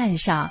枝干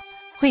上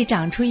会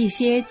长出一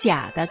些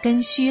假的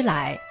根须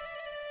来。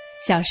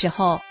小时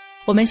候，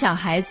我们小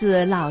孩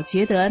子老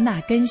觉得那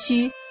根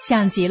须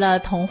像极了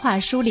童话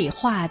书里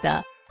画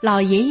的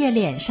老爷爷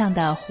脸上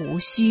的胡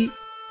须，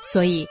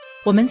所以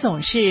我们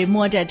总是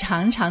摸着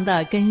长长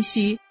的根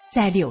须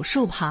在柳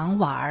树旁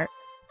玩。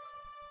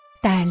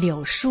但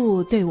柳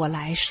树对我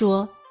来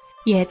说，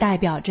也代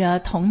表着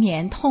童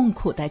年痛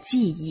苦的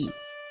记忆，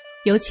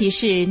尤其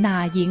是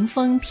那迎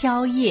风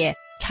飘曳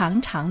长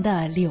长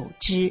的柳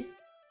枝。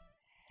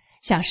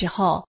小时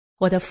候，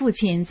我的父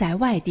亲在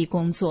外地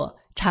工作，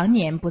常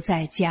年不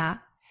在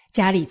家，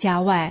家里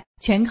家外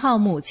全靠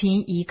母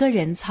亲一个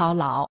人操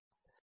劳。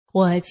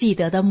我记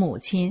得的母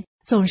亲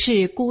总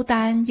是孤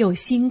单又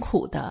辛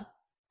苦的。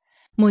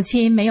母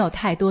亲没有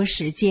太多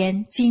时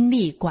间精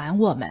力管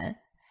我们，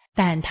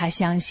但她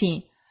相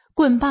信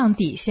棍棒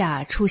底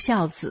下出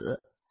孝子，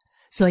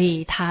所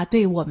以她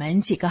对我们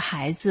几个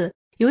孩子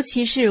尤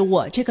其是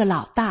我这个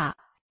老大，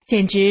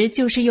简直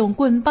就是用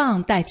棍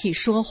棒代替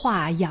说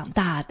话养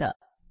大的。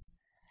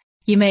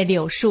因为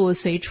柳树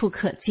随处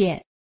可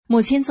见，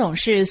母亲总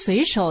是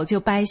随手就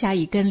掰下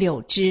一根柳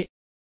枝，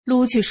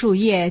撸去树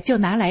叶就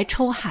拿来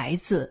抽孩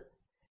子。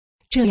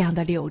这样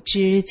的柳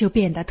枝就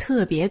变得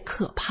特别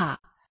可怕，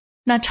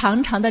那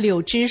长长的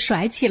柳枝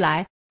甩起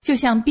来就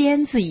像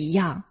鞭子一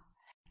样，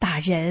打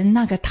人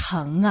那个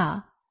疼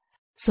啊！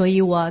所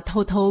以我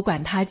偷偷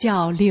管它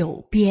叫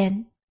柳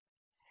鞭。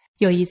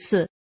有一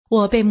次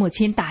我被母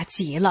亲打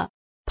急了，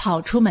跑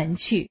出门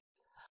去，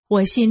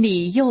我心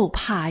里又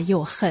怕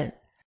又恨。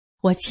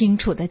我清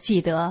楚地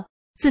记得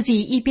自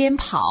己一边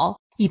跑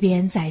一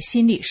边在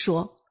心里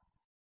说：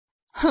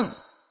哼，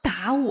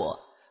打我，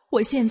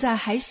我现在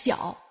还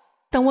小，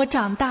等我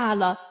长大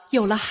了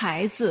有了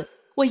孩子，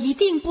我一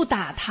定不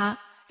打他，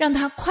让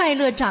他快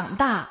乐长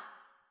大。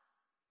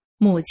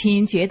母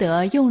亲觉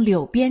得用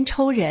柳鞭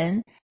抽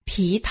人，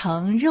皮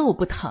疼肉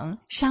不疼，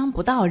伤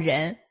不到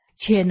人，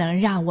却能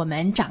让我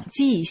们长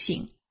记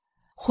性。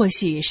或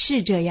许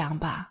是这样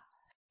吧，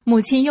母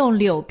亲用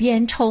柳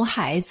鞭抽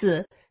孩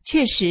子，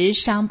确实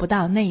伤不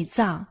到内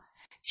脏，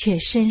却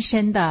深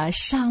深地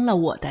伤了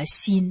我的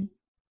心。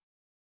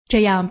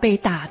这样被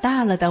打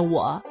大了的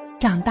我，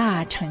长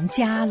大成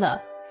家了，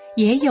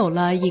也有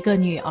了一个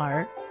女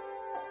儿。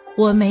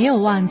我没有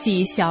忘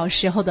记小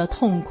时候的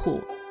痛苦，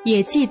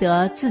也记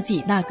得自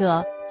己那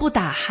个不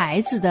打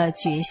孩子的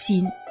决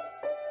心。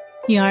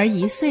女儿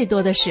1岁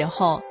多的时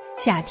候，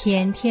夏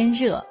天天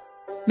热，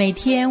每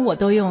天我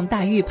都用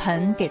大浴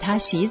盆给她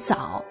洗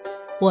澡。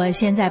我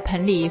先在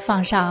盆里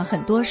放上很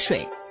多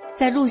水，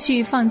再陆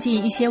续放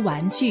进一些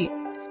玩具。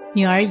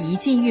女儿一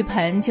进浴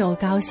盆就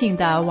高兴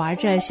地玩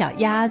着小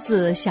鸭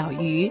子、小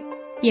鱼，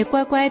也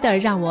乖乖地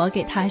让我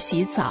给她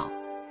洗澡。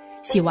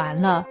洗完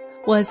了，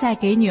我再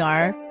给女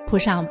儿铺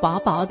上薄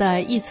薄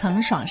的一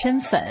层爽身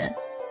粉，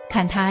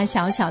看她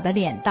小小的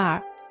脸蛋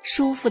儿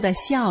舒服地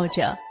笑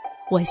着，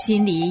我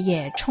心里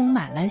也充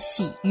满了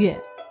喜悦。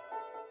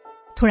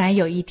突然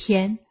有一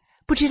天，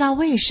不知道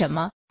为什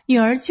么，女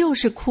儿就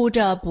是哭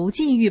着不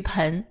进浴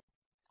盆。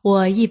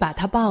我一把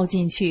她抱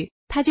进去，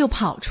她就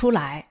跑出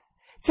来，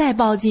再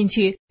抱进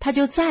去，她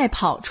就再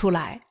跑出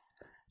来。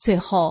最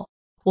后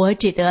我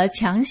只得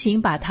强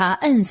行把她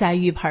摁在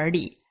浴盆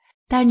里，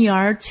但女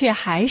儿却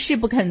还是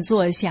不肯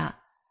坐下。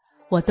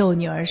我逗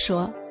女儿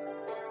说：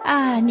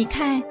啊，你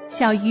看，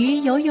小鱼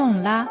游泳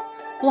了，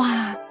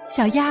哇，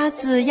小鸭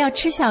子要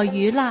吃小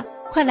鱼了，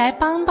快来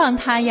帮帮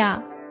它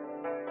呀。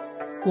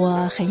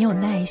我很有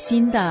耐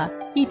心地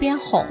一边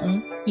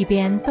哄一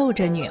边逗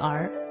着女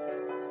儿。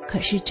可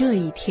是这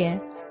一天，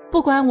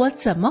不管我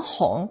怎么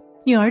哄，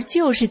女儿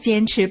就是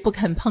坚持不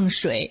肯碰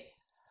水。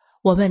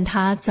我问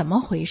她怎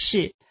么回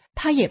事，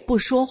她也不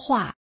说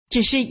话，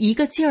只是一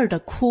个劲儿地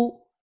哭。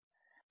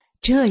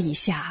这一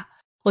下，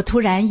我突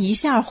然一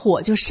下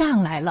火就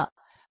上来了，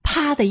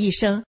啪的一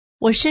声，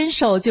我伸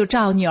手就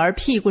照女儿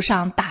屁股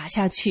上打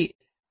下去。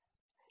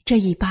这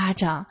一巴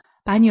掌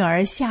把女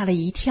儿吓了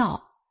一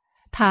跳，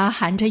她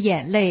含着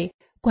眼泪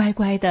乖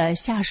乖地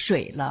下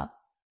水了。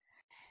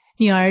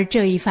女儿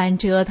这一番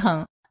折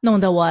腾弄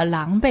得我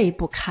狼狈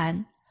不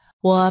堪，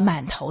我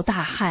满头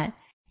大汗，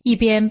一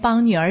边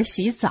帮女儿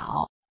洗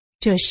澡。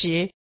这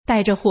时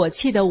带着火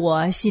气的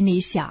我心里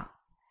想，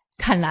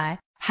看来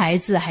孩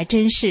子还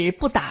真是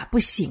不打不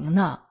行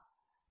呢。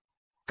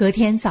隔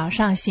天早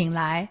上醒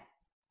来，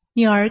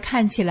女儿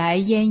看起来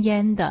恹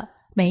恹的，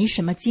没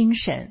什么精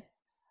神。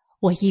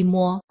我一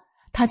摸，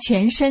她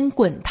全身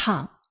滚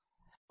烫，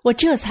我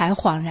这才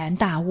恍然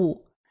大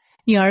悟，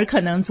女儿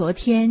可能昨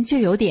天就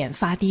有点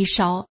发低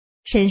烧，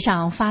身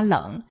上发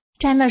冷，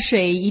沾了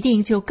水一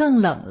定就更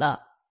冷了。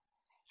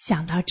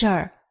想到这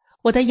儿，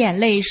我的眼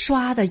泪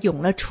唰地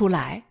涌了出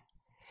来。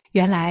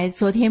原来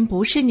昨天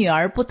不是女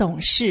儿不懂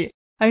事，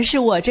而是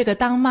我这个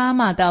当妈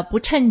妈的不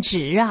称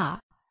职啊。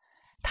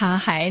她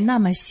还那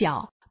么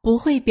小，不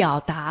会表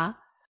达，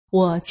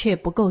我却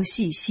不够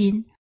细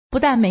心，不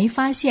但没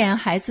发现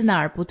孩子哪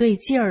儿不对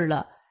劲儿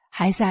了，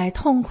还在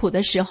痛苦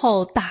的时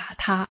候打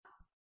她。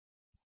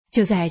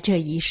就在这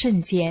一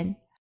瞬间，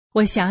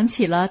我想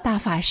起了大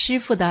法师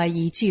父的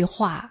一句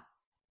话。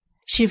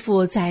师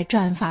父在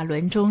转法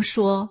轮中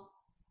说，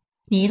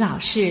你老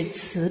是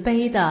慈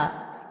悲的，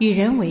与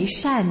人为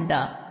善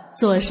的，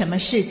做什么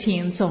事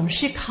情总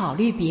是考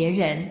虑别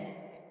人，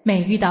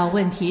每遇到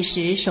问题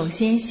时首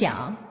先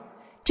想，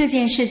这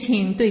件事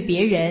情对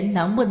别人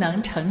能不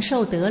能承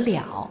受得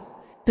了，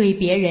对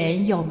别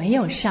人有没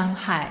有伤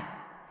害，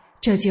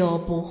这就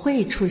不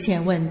会出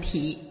现问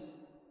题。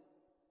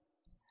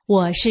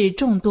我是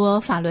众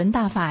多法轮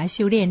大法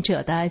修炼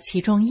者的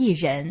其中一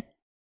人，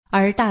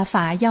而大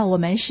法要我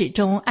们始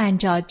终按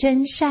照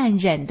真善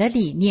忍的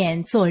理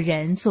念做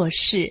人做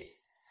事。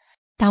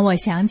当我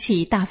想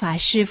起大法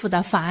师父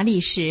的法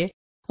理时，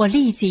我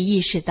立即意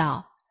识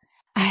到，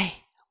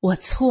我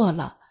错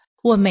了，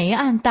我没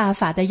按大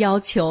法的要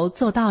求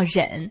做到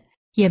忍，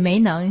也没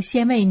能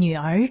先为女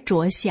儿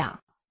着想。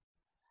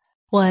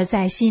我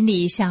在心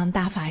里向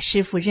大法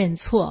师父认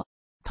错，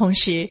同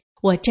时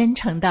我真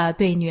诚地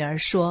对女儿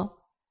说，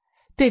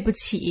对不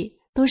起，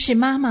都是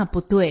妈妈不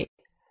对。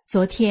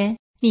昨天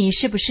你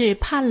是不是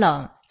怕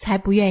冷才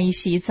不愿意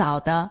洗澡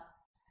的？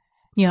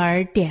女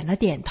儿点了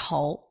点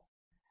头。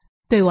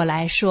对我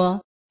来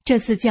说，这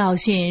次教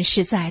训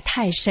实在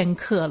太深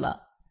刻了。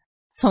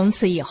从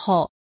此以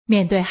后，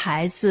面对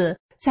孩子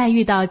在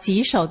遇到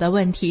棘手的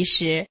问题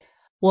时，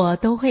我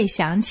都会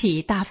想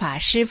起大法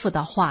师父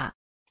的话，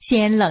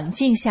先冷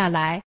静下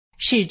来，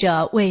试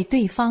着为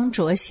对方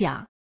着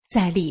想，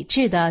再理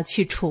智地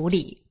去处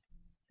理。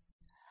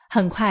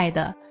很快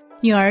的，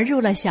女儿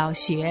入了小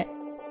学。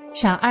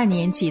上2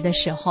年级的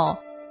时候，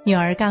女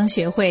儿刚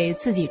学会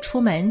自己出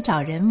门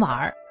找人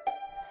玩。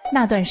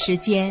那段时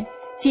间，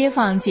街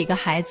坊几个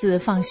孩子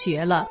放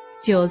学了，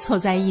就凑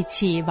在一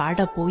起玩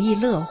得不亦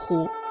乐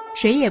乎，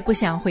谁也不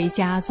想回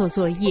家做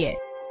作业。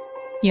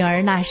女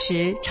儿那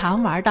时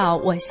常玩到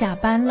我下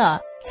班了，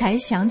才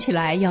想起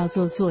来要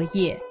做作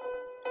业。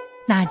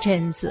那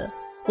阵子，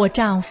我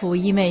丈夫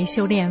因为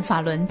修炼法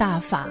轮大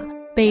法，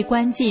被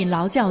关进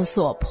劳教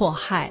所迫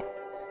害，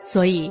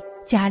所以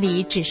家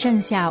里只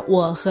剩下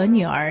我和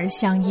女儿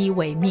相依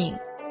为命。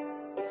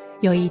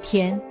有一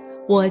天，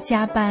我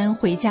加班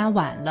回家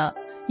晚了，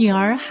女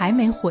儿还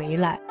没回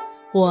来，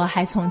我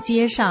还从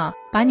街上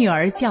把女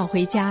儿叫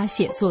回家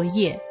写作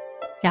业，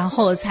然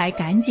后才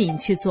赶紧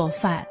去做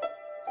饭。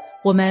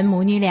我们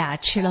母女俩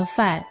吃了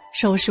饭，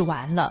收拾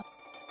完了，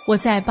我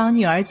在帮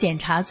女儿检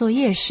查作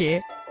业时，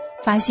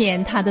发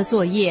现她的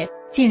作业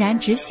竟然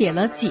只写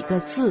了几个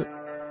字。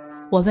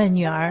我问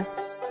女儿，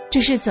这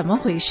是怎么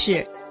回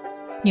事？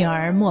女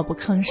儿默不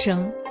吭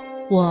声。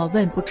我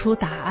问不出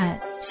答案，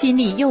心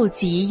里又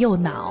急又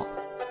恼。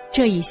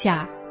这一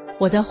下，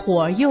我的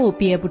火又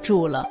憋不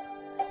住了。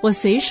我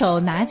随手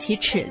拿起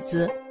尺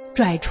子，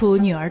拽出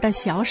女儿的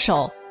小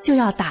手，就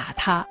要打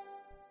她。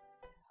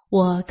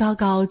我高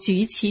高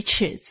举起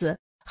尺子，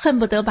恨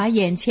不得把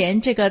眼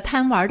前这个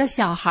贪玩的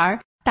小孩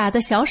打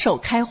得小手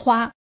开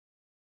花。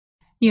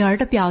女儿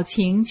的表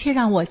情却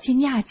让我惊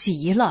讶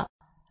极了，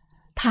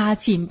她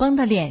紧绷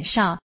的脸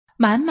上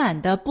满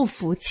满的不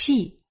服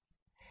气。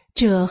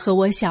这和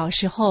我小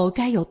时候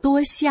该有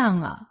多像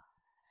啊！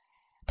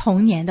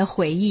童年的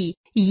回忆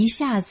一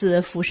下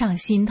子浮上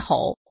心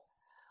头。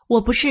我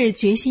不是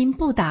决心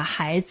不打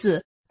孩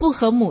子，不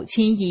和母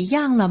亲一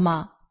样了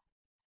吗？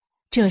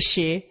这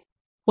时，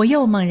我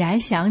又猛然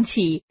想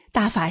起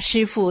大法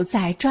师父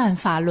在转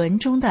法轮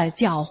中的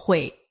教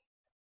诲。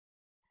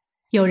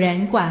有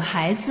人管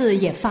孩子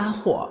也发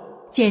火，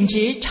简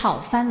直吵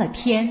翻了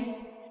天。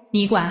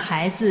你管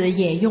孩子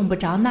也用不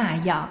着那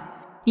样，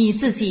你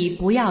自己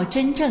不要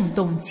真正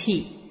动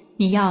气，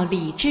你要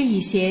理智一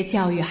些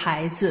教育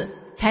孩子，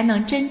才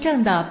能真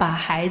正的把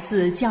孩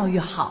子教育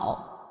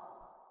好。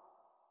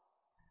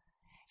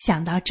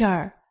想到这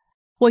儿，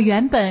我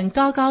原本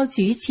高高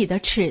举起的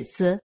尺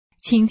子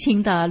轻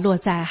轻地落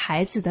在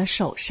孩子的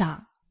手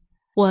上。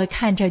我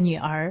看着女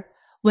儿，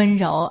温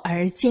柔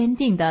而坚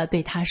定地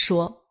对她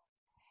说，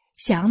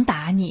想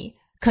打你，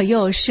可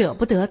又舍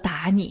不得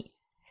打你。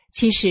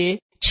其实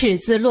尺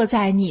子落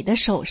在你的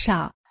手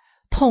上，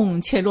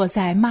痛却落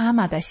在妈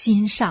妈的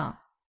心上。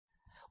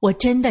我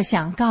真的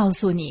想告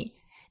诉你，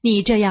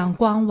你这样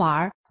光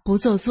玩不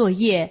做作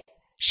业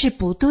是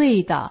不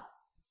对的。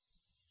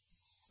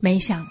没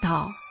想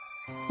到，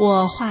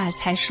我话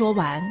才说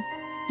完，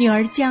女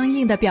儿僵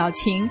硬的表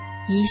情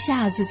一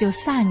下子就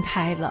散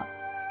开了，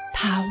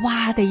她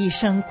哇的一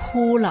声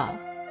哭了。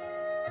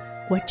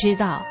我知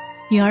道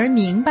女儿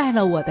明白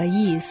了我的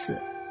意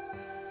思。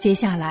接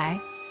下来，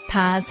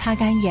她擦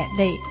干眼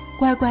泪，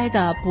乖乖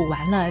地补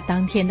完了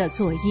当天的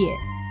作业。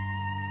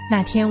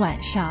那天晚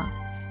上，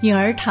女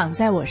儿躺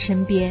在我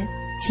身边，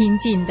亲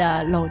近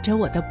地搂着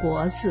我的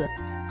脖子，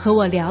和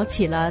我聊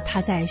起了她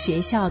在学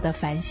校的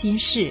烦心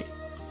事。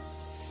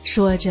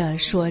说着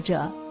说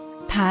着，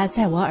她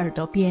在我耳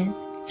朵边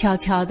悄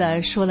悄地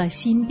说了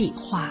心底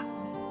话。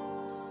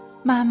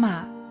妈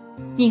妈，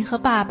你和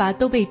爸爸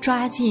都被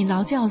抓进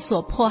劳教所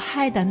迫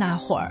害的那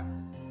会儿，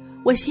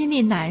我心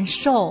里难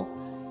受，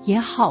也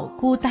好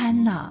孤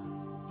单呢。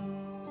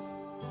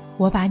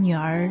我把女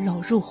儿搂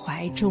入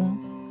怀中，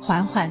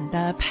缓缓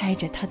地拍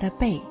着她的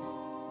背。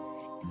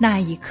那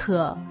一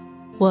刻，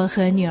我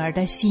和女儿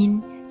的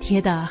心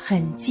贴得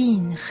很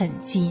近很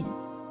近。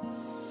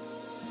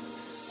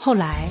后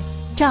来，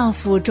丈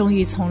夫终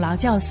于从劳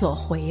教所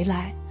回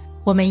来，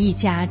我们一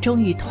家终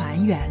于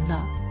团圆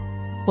了。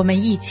我们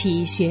一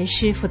起学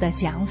师父的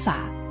讲法，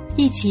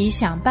一起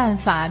想办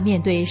法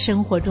面对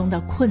生活中的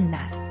困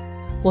难。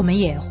我们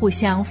也互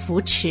相扶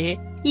持，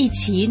一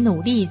起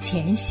努力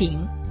前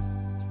行。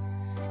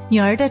女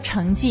儿的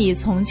成绩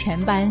从全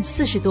班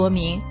40多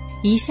名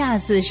一下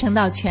子升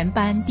到全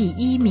班第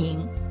1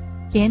名，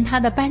连她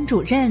的班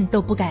主任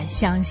都不敢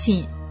相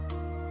信。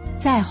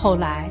再后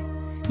来，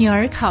女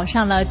儿考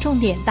上了重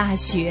点大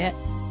学，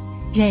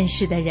认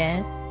识的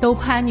人都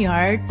夸女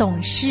儿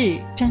懂事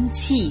争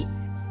气，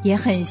也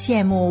很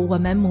羡慕我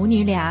们母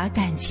女俩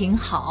感情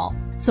好，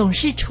总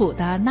是处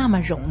得那么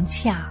融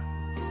洽。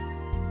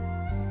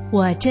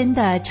我真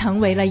的成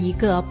为了一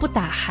个不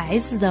打孩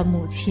子的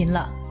母亲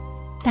了，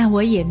但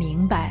我也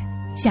明白，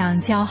想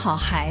教好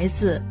孩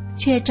子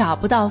却找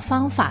不到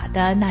方法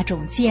的那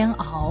种煎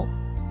熬。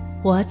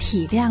我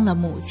体谅了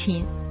母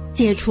亲，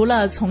解除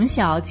了从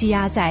小积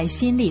压在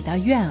心里的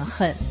怨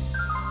恨。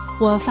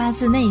我发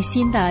自内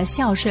心地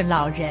孝顺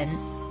老人。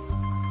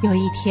有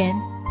一天，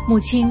母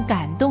亲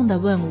感动地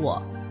问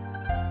我，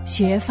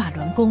学法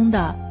轮功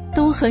的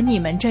都和你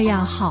们这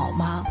样好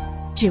吗？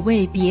只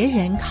为别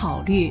人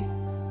考虑。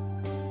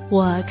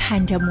我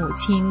看着母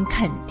亲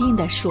肯定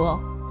地说，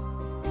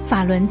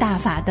法轮大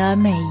法的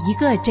每一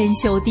个真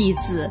修弟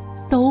子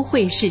都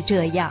会是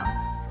这样，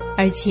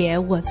而且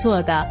我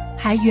做的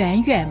还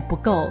远远不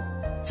够，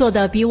做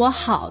得比我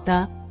好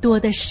的多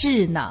的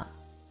是呢。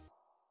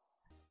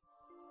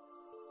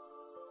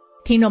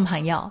听众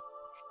朋友，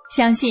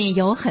相信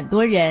有很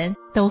多人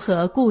都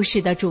和故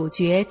事的主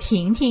角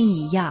婷婷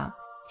一样，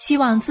希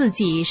望自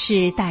己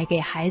是带给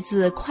孩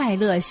子快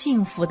乐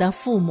幸福的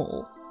父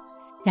母。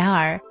然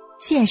而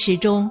现实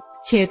中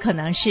却可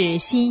能是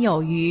心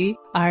有余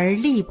而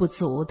力不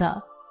足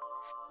的。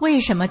为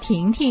什么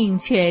婷婷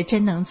却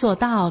真能做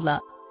到了？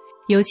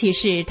尤其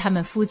是他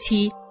们夫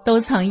妻都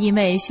曾因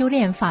为修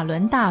炼法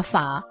轮大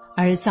法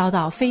而遭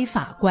到非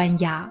法关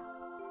押，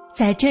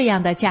在这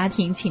样的家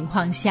庭情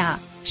况下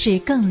是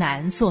更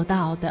难做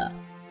到的，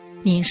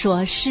您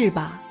说是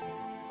吧？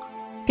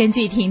根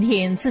据婷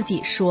婷自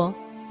己说，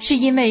是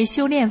因为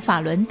修炼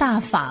法轮大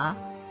法，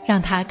让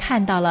她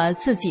看到了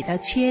自己的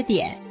缺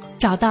点，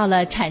找到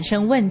了产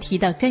生问题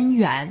的根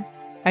源，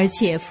而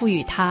且赋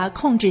予她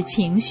控制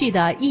情绪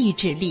的意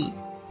志力，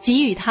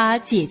给予她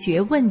解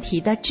决问题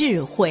的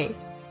智慧。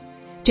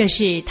这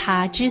是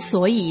她之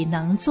所以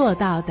能做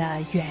到的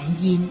原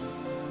因。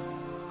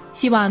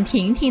希望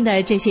婷婷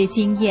的这些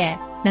经验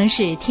能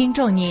使听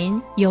众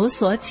您有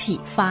所启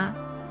发。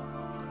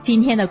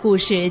今天的故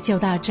事就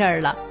到这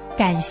儿了，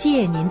感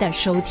谢您的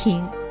收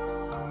听。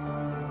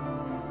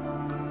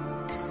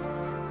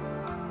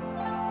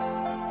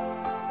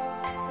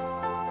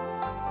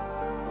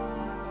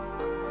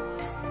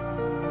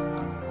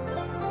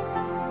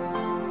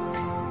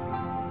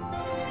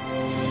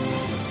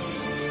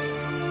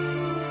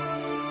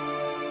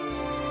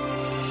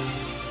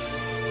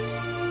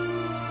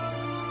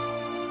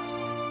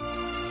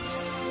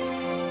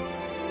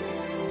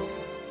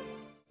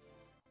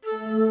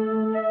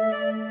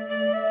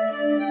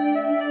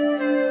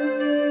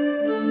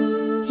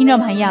听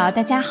众朋友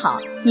大家好，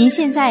您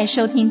现在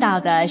收听到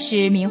的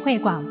是明慧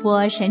广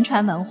播神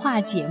传文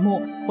化节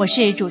目，我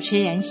是主持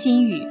人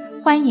心雨，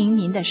欢迎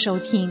您的收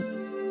听。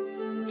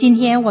今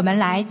天我们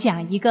来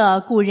讲一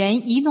个古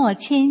人一诺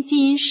千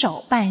金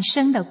守半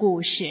生的故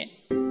事。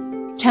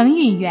程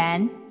允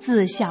元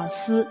字孝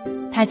思，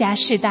他家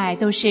世代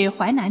都是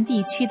淮南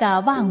地区的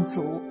望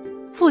族，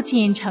父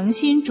亲程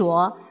勋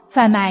卓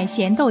贩卖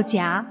咸豆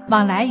荚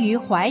往来于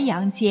淮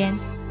阳间，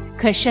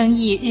可生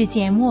意日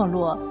渐没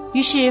落，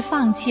于是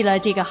放弃了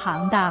这个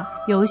行当，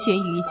游学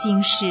于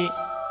京师。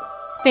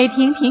北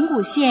平平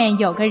谷县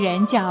有个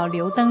人叫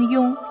刘登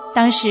庸，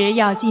当时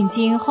要进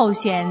京候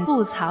选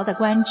布曹的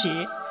官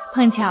职，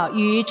碰巧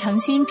与程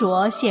勋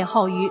卓邂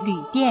逅于旅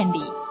店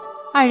里，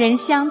二人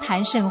相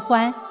谈甚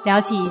欢，聊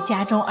起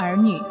家中儿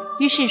女，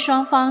于是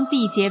双方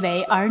缔结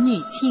为儿女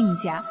亲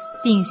家，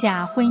定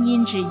下婚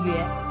姻之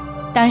约。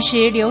当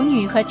时刘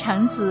女和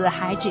程子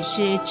还只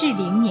是适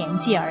龄年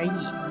纪而已。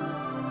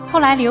后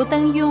来刘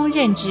登庸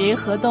任职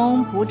河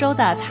东蒲州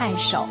的太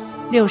守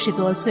，60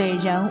多岁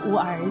仍无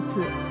儿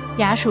子，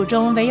衙署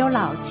中唯有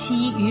老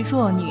妻与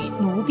弱女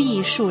奴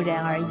婢数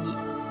人而已。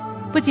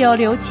不久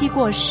刘妻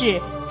过世，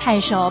太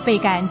守倍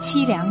感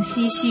凄凉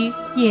唏嘘，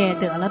也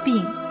得了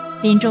病。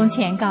临终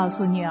前告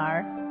诉女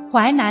儿，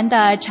淮南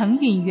的程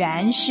允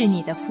元是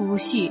你的夫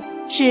婿，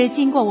是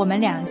经过我们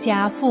两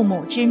家父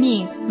母之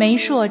命、媒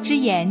妁之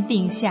言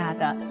定下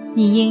的，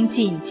你应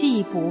谨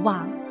记不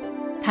忘。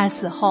他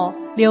死后，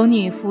刘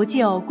女扶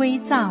柩归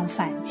葬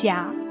返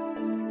家。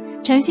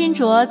程勋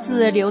卓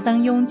自刘登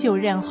庸就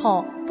任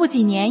后，不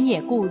几年也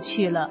故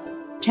去了。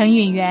程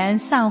允元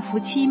丧服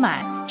期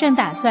满，正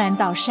打算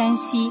到山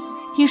西，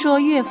听说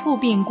岳父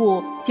病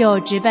故，就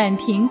直奔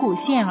平谷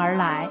县而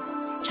来。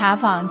查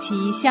访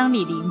其乡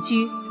里邻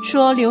居，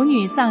说刘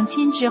女葬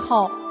亲之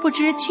后不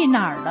知去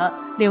哪儿了，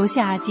留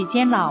下几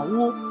间老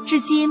屋，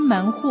至今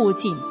门户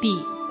紧闭。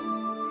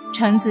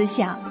程子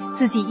想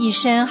自己一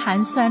身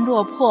寒酸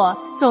落魄，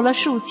走了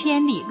数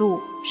千里路，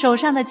手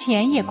上的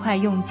钱也快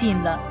用尽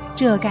了，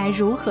这该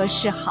如何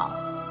是好？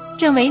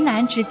正为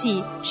难之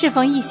际，适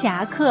逢一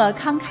侠客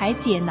慷慨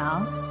解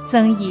囊，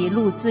增以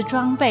路资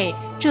装备，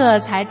这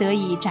才得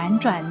以辗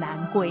转南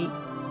归。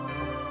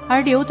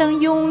而刘登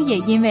庸也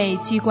因为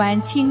居官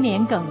清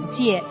廉耿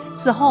介，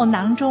死后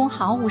囊中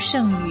毫无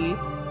剩余，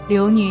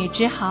刘女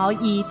只好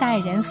以代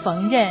人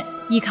缝纫，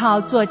依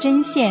靠做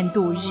针线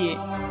度日。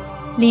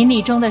邻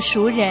里中的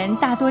熟人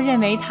大多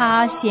认为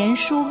她贤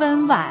淑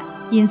温婉，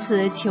因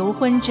此求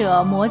婚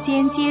者摩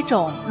肩接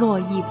踵，络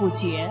绎不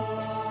绝。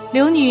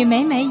刘女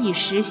每每以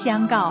实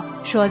相告，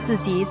说自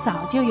己早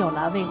就有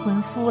了未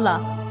婚夫了，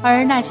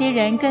而那些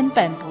人根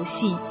本不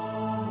信。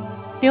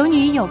刘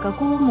女有个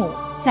姑母，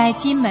在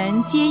金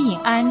门接引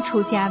安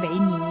出家为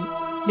尼，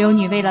刘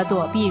女为了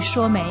躲避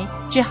说媒，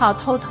只好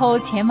偷偷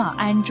前往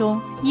庵中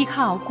依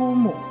靠姑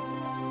母。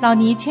老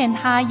尼劝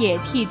她也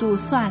剃度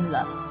算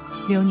了。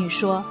刘女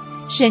说，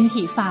身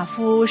体发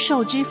肤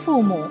受之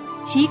父母，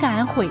岂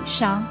敢毁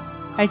伤？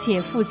而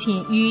且父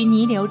亲于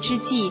弥留之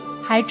际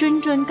还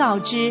谆谆告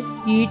知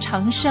与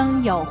程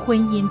生有婚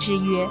姻之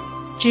约，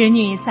侄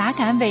女咋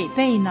敢违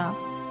背呢？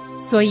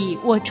所以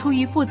我出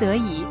于不得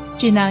已，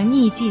只能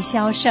逆迹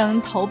销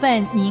声，投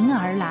奔您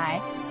而来，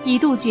以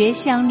杜绝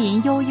乡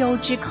邻悠悠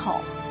之口。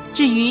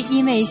至于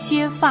因为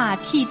削发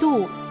剃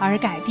度而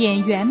改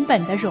变原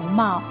本的容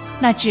貌，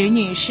那侄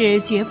女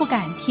是绝不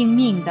敢听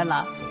命的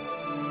了。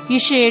于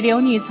是刘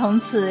女从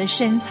此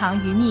深藏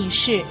于密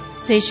室，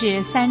虽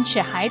是3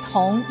尺孩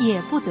童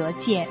也不得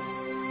见，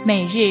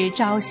每日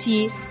朝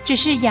夕只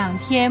是仰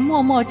天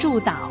默默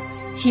祝祷，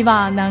期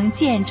望能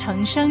见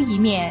程生一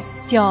面，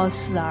就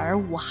死而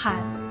无憾。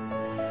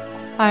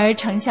而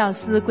程孝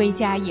思归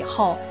家以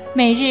后，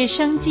每日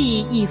生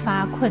计一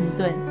发困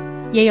顿，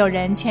也有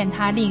人劝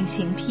他另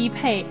行匹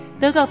配，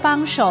得个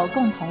帮手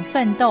共同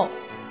奋斗。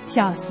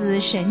孝思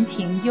神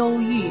情忧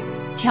郁，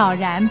悄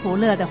然不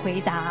乐地回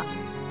答，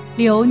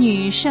刘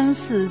女生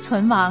死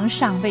存亡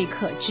尚未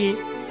可知，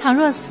倘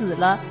若死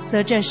了，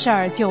则这事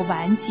儿就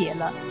完结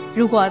了。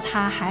如果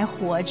她还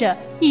活着，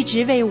一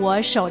直为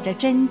我守着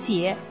贞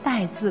节，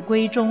待字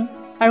闺中，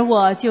而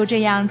我就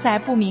这样在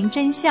不明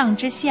真相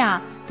之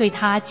下对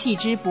她弃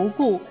之不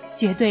顾，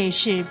绝对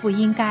是不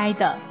应该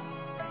的。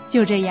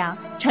就这样，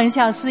程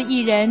孝思一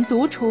人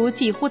独处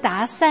几乎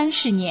达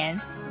30年，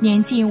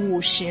年近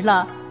50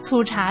了，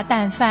粗茶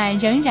淡饭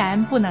仍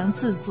然不能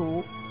自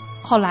足。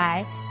后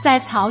来在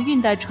漕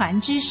运的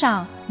船只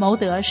上谋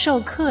得授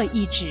课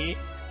一职，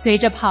随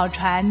着跑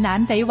船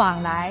南北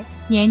往来，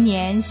年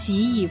年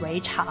习以为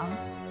常。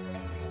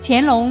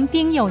乾隆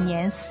丁酉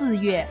年4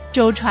月，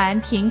舟船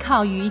停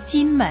靠于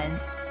金门，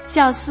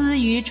孝思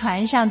于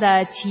船上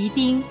的旗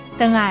丁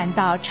登岸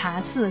到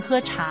茶肆喝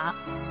茶，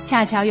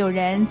恰巧有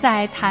人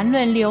在谈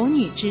论刘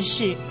女之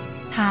事，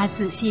他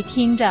仔细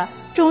听着，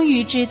终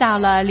于知道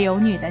了刘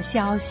女的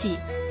消息，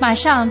马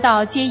上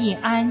到接引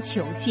庵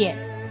求见。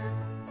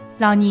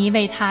老尼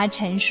为他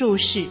陈述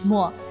始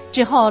末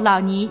之后，老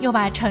尼又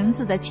把程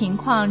子的情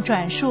况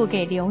转述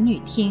给刘女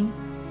听。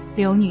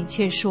刘女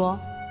却说，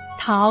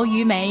桃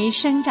与梅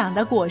生长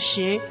的果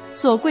实，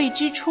所贵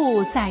之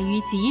处在于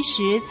及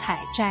时采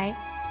摘。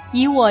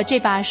以我这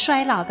把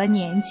衰老的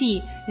年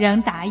纪，仍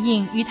答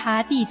应与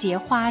他缔结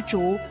花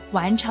烛，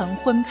完成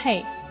婚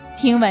配。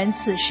听闻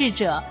此事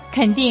者，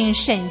肯定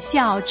沈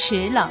笑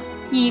齿冷，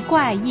以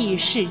怪异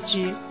视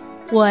之。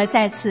我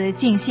在此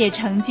敬谢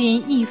程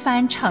君一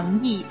番诚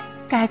意，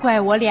该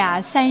怪我俩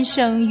3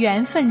生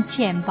缘分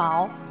浅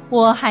薄，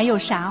我还有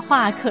啥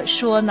话可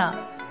说呢？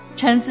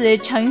程子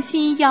诚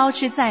心邀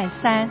之再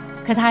三，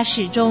可他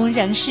始终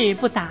仍是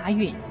不答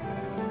允。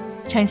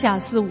程孝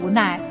思无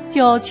奈，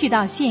就去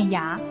到县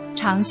衙，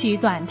长吁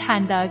短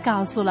叹地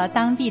告诉了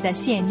当地的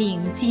县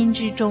令金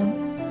之中。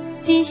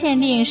金县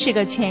令是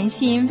个全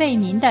心为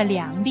民的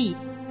良吏，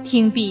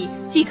听毕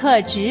即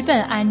刻直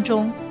奔庵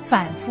中，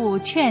反复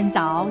劝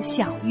导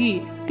小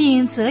谕，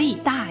并责以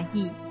大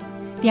义。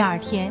第2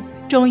天，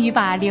终于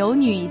把刘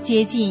女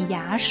接进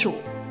衙署，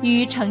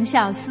与程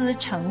孝思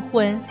成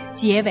婚，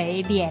结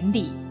为连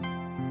理。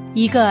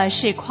一个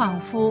是旷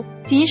夫，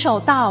谨守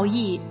道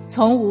义，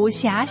从无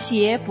狭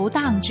邪不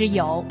当之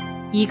由；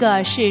一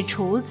个是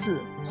处子，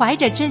怀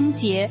着贞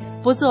洁，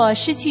不做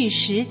失去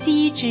时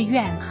机之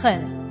怨恨。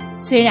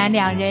虽然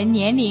2人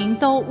年龄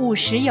都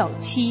50有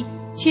7，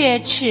却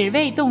齿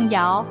未动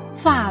摇，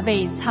发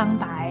未苍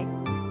白。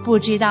不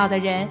知道的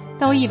人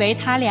都以为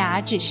他俩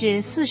只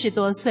是40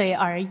多岁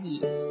而已。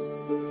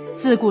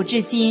自古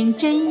至今，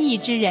真义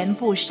之人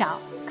不少，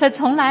可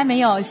从来没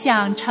有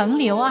像程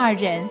刘2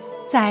人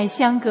在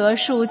相隔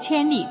数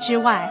千里之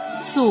外，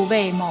素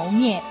未谋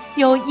面，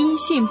又音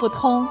讯不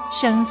通，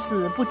生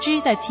死不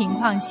知的情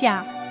况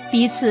下，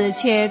彼此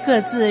却各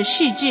自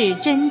誓志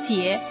贞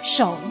洁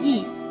守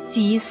义，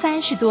即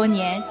30多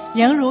年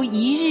仍如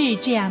一日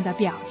这样的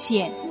表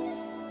现。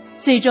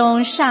最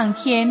终上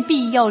天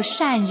庇佑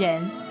善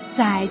人，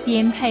在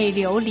颠沛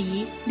流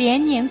离、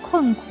连年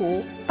困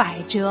苦、百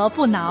折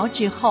不挠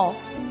之后，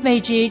为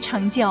之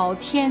成就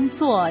天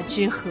作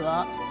之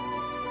合。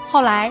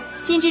后来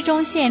金之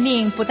中县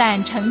令不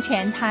但成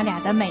全他俩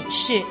的美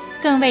事，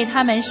更为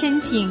他们申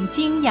请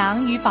精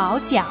养与褒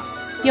奖，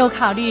又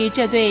考虑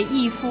这对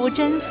一夫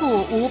真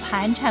妇无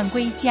盘缠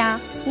归家，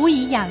无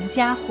以养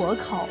家活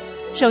口，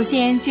首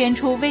先捐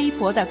出微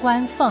薄的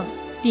官俸，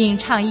并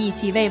倡议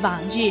几位往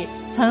日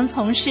曾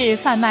从事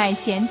贩卖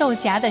咸豆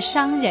荚的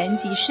商人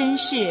及绅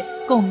士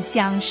共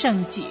襄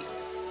盛举。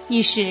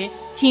一时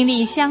倾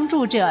力相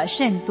助者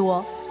甚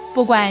多，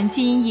不管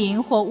金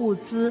银或物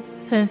资，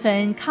纷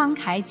纷慷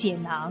慨解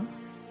囊。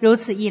如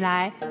此一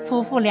来，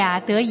夫妇俩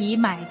得以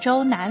买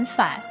舟南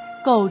返，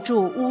构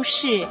筑屋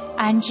室，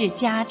安置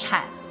家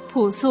产，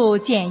朴素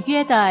简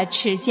约地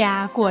持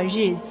家过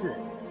日子。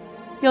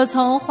有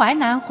从淮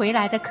南回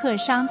来的客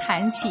商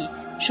谈起，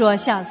说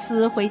孝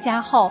思回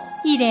家后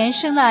一连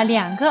生了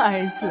2个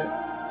儿子，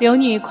刘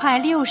女快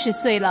60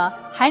岁了，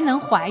还能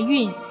怀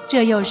孕，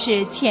这又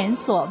是前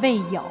所未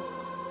有。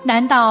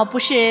难道不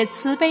是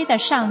慈悲的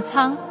上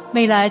苍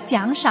为了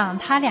奖赏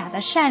他俩的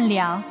善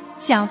良，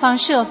想方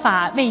设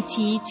法为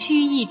其曲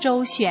意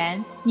周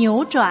旋、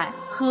扭转、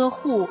呵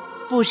护，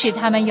不使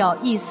他们有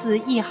一丝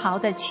一毫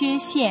的缺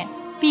陷，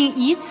并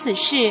以此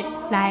事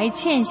来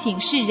劝醒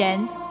世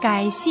人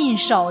该信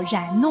守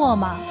然诺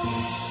吗？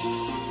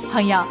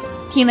朋友，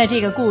听了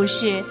这个故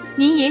事，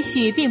您也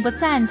许并不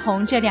赞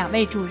同这2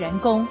位主人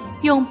公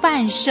用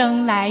半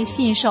生来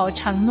信守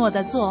承诺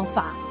的做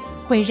法，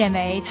会认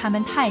为他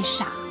们太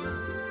傻。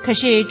可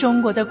是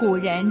中国的古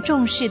人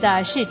重视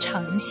的是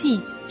诚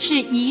信，是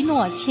一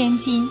诺千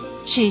金，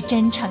是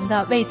真诚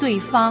的为对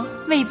方、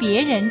为别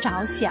人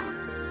着想。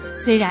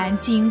虽然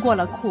经过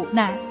了苦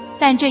难，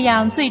但这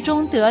样最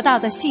终得到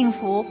的幸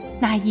福，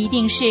那一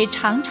定是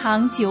长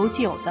长久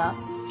久的，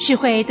是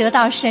会得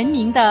到神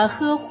明的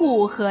呵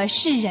护和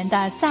世人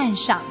的赞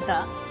赏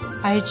的，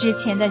而之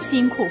前的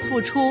辛苦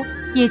付出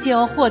也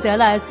就获得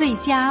了最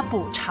佳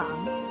补偿。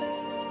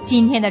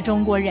今天的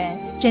中国人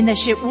真的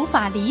是无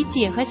法理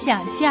解和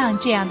想象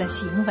这样的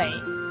行为。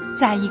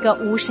在一个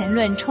无神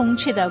论充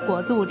斥的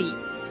国度里，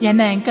人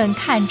们更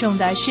看重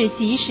的是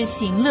及时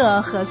行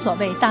乐和所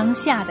谓当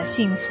下的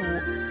幸福，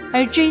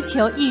而追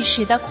求一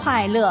时的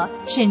快乐，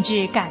甚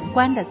至感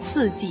官的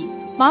刺激，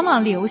往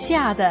往留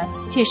下的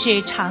却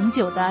是长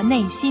久的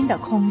内心的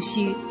空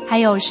虚，还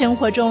有生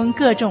活中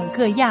各种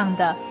各样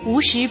的无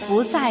时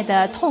不在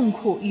的痛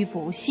苦与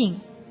不幸。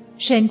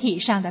身体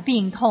上的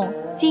病痛，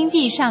经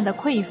济上的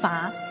匮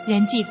乏，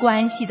人际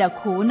关系的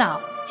苦恼，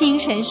精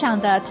神上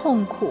的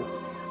痛苦，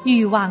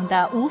欲望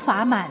的无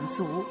法满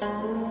足。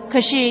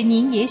可是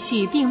您也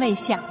许并未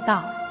想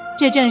到，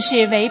这正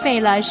是违背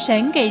了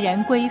神给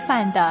人规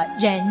范的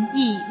仁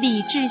义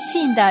礼智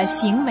信的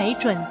行为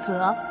准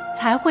则，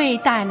才会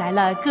带来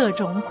了各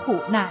种苦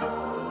难。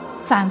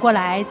反过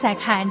来再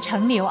看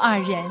程刘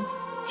2人，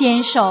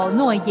坚守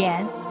诺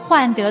言，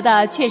换得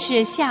的却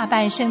是下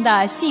半生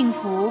的幸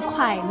福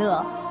快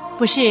乐，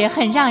不是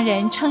很让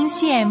人称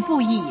羡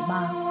不已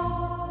吗？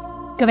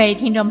各位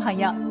听众朋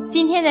友，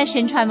今天的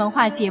神传文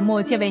化节目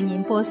就为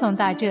您播送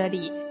到这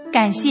里，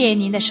感谢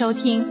您的收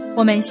听，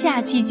我们下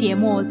期节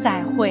目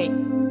再会。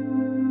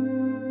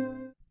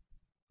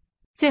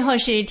最后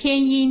是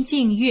天音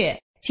静乐，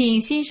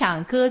请欣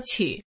赏歌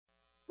曲。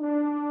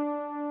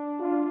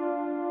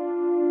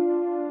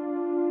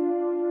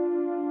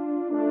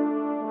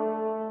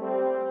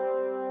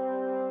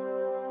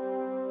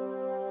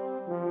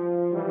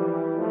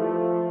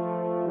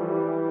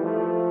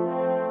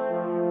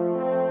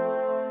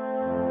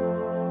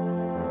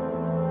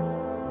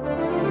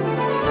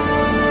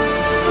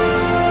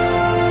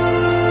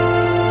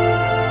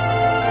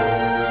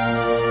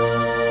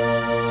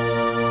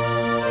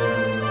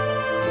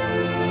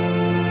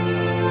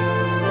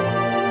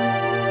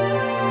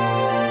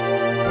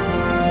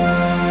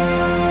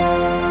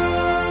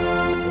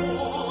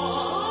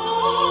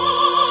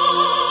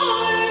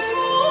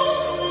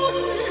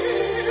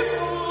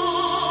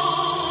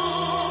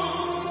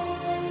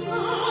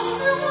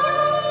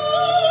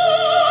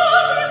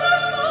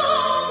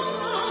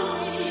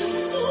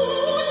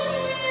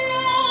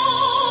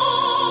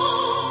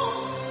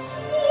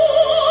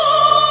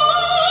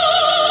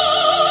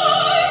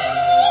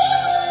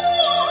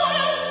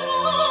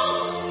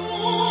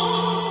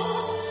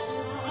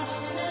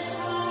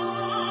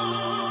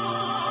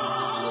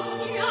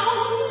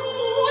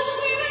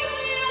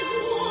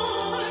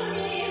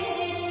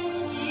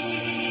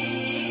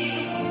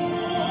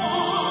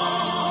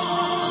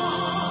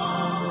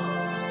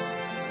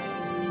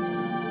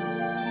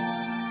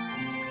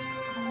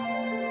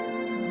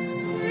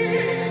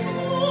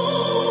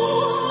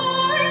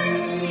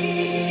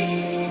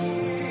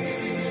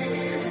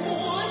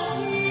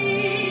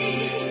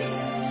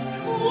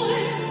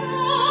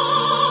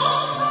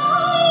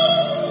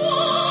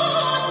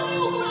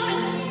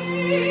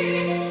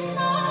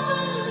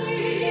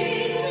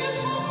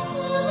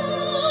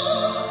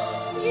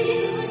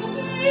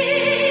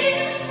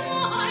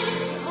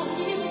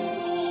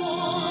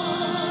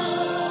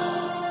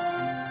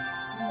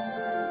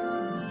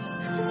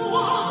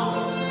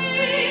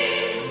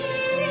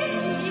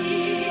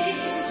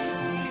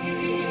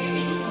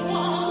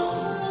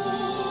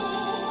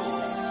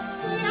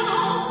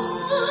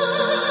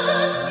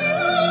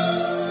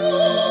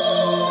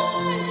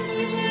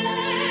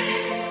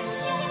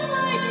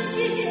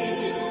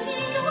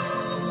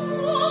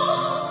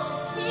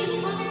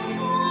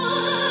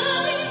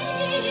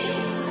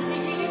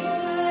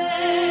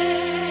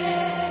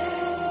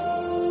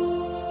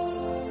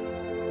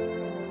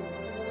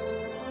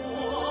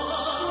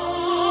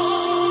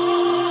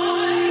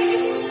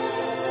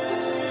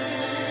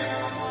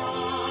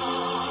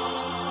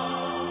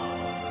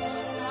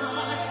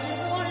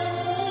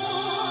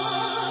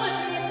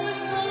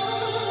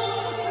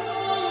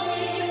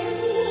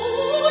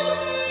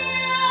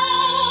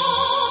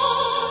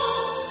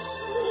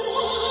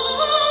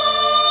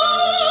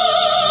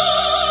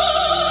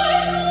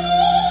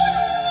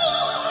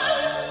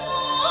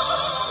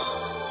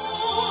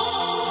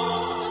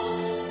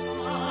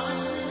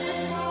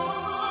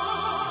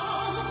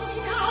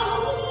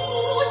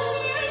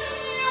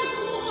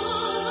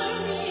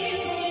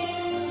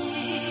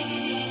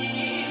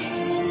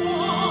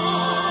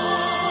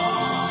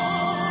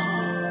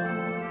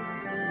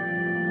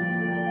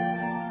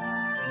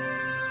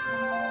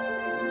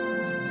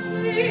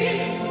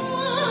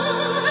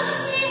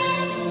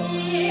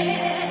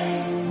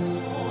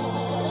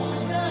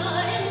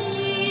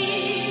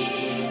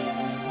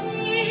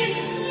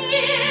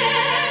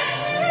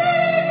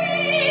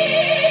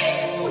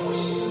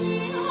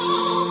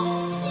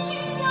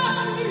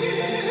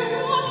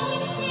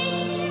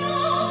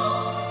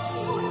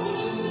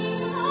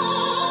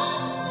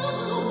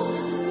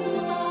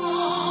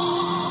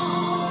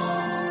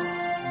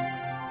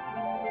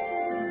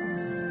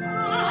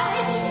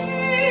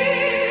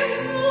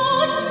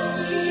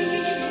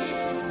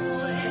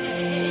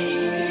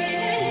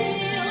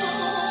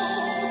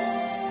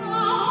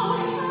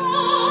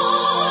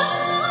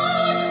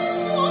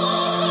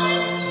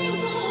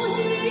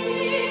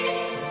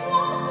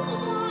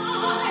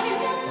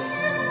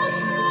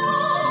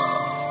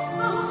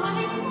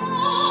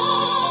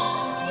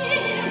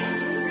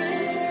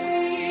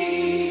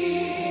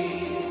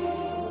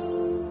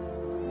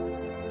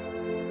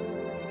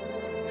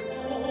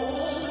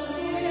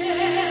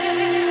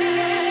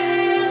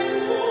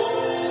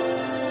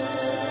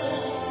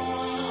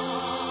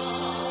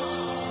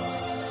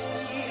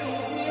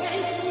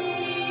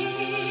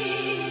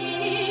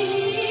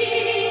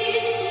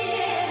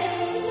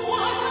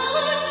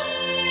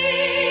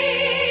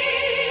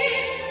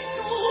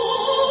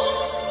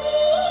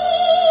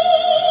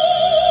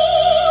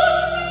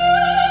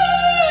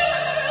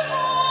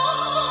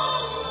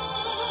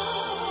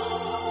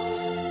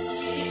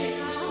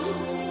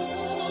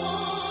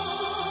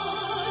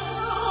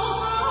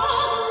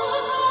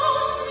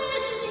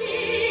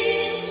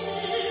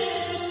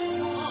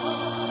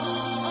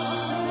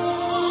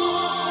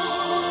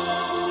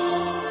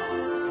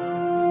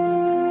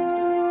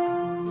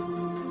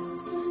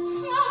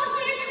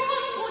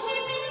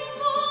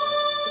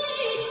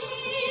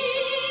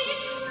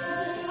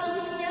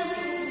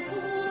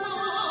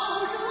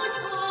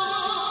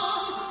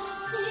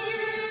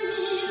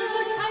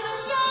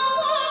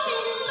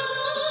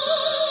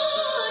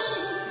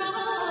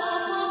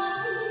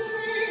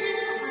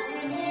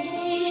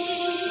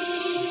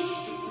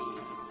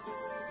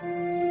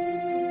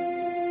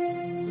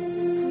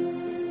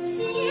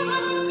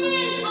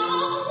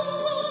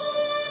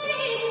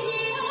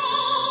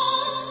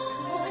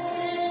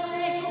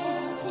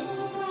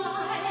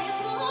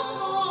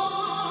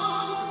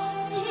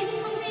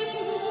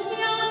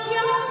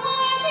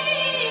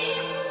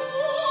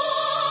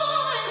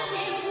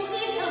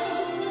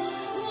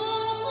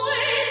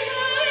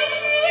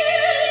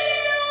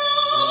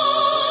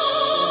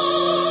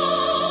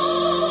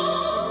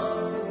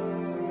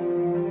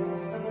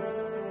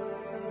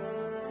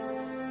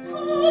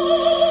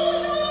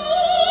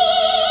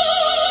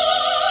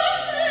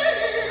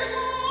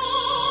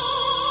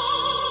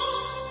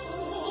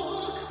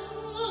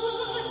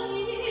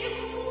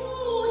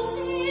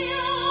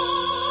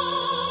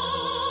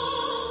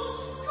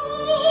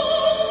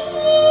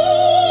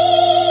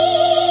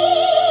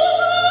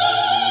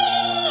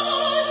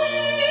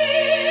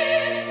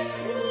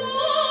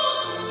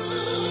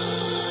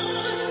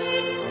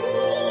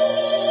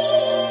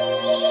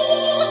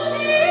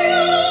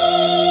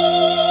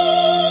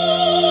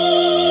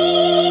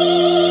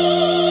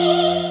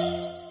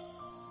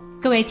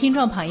位听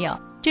众朋友，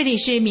这里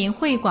是明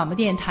慧广播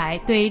电台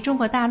对中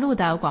国大陆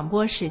的广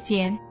播时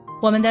间，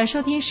我们的收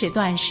听时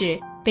段是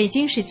北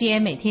京时间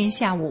每天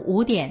下午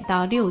5点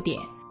到6点。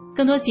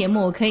更多节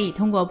目可以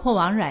通过破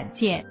网软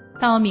件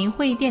到明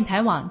慧电台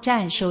网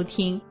站收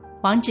听，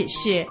网址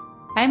是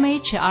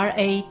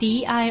mhradio.org。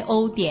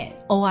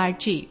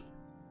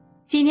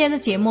 今天的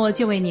节目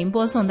就为您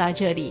播送到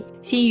这里，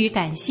心语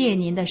感谢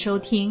您的收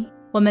听，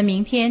我们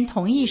明天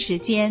同一时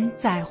间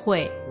再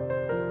会。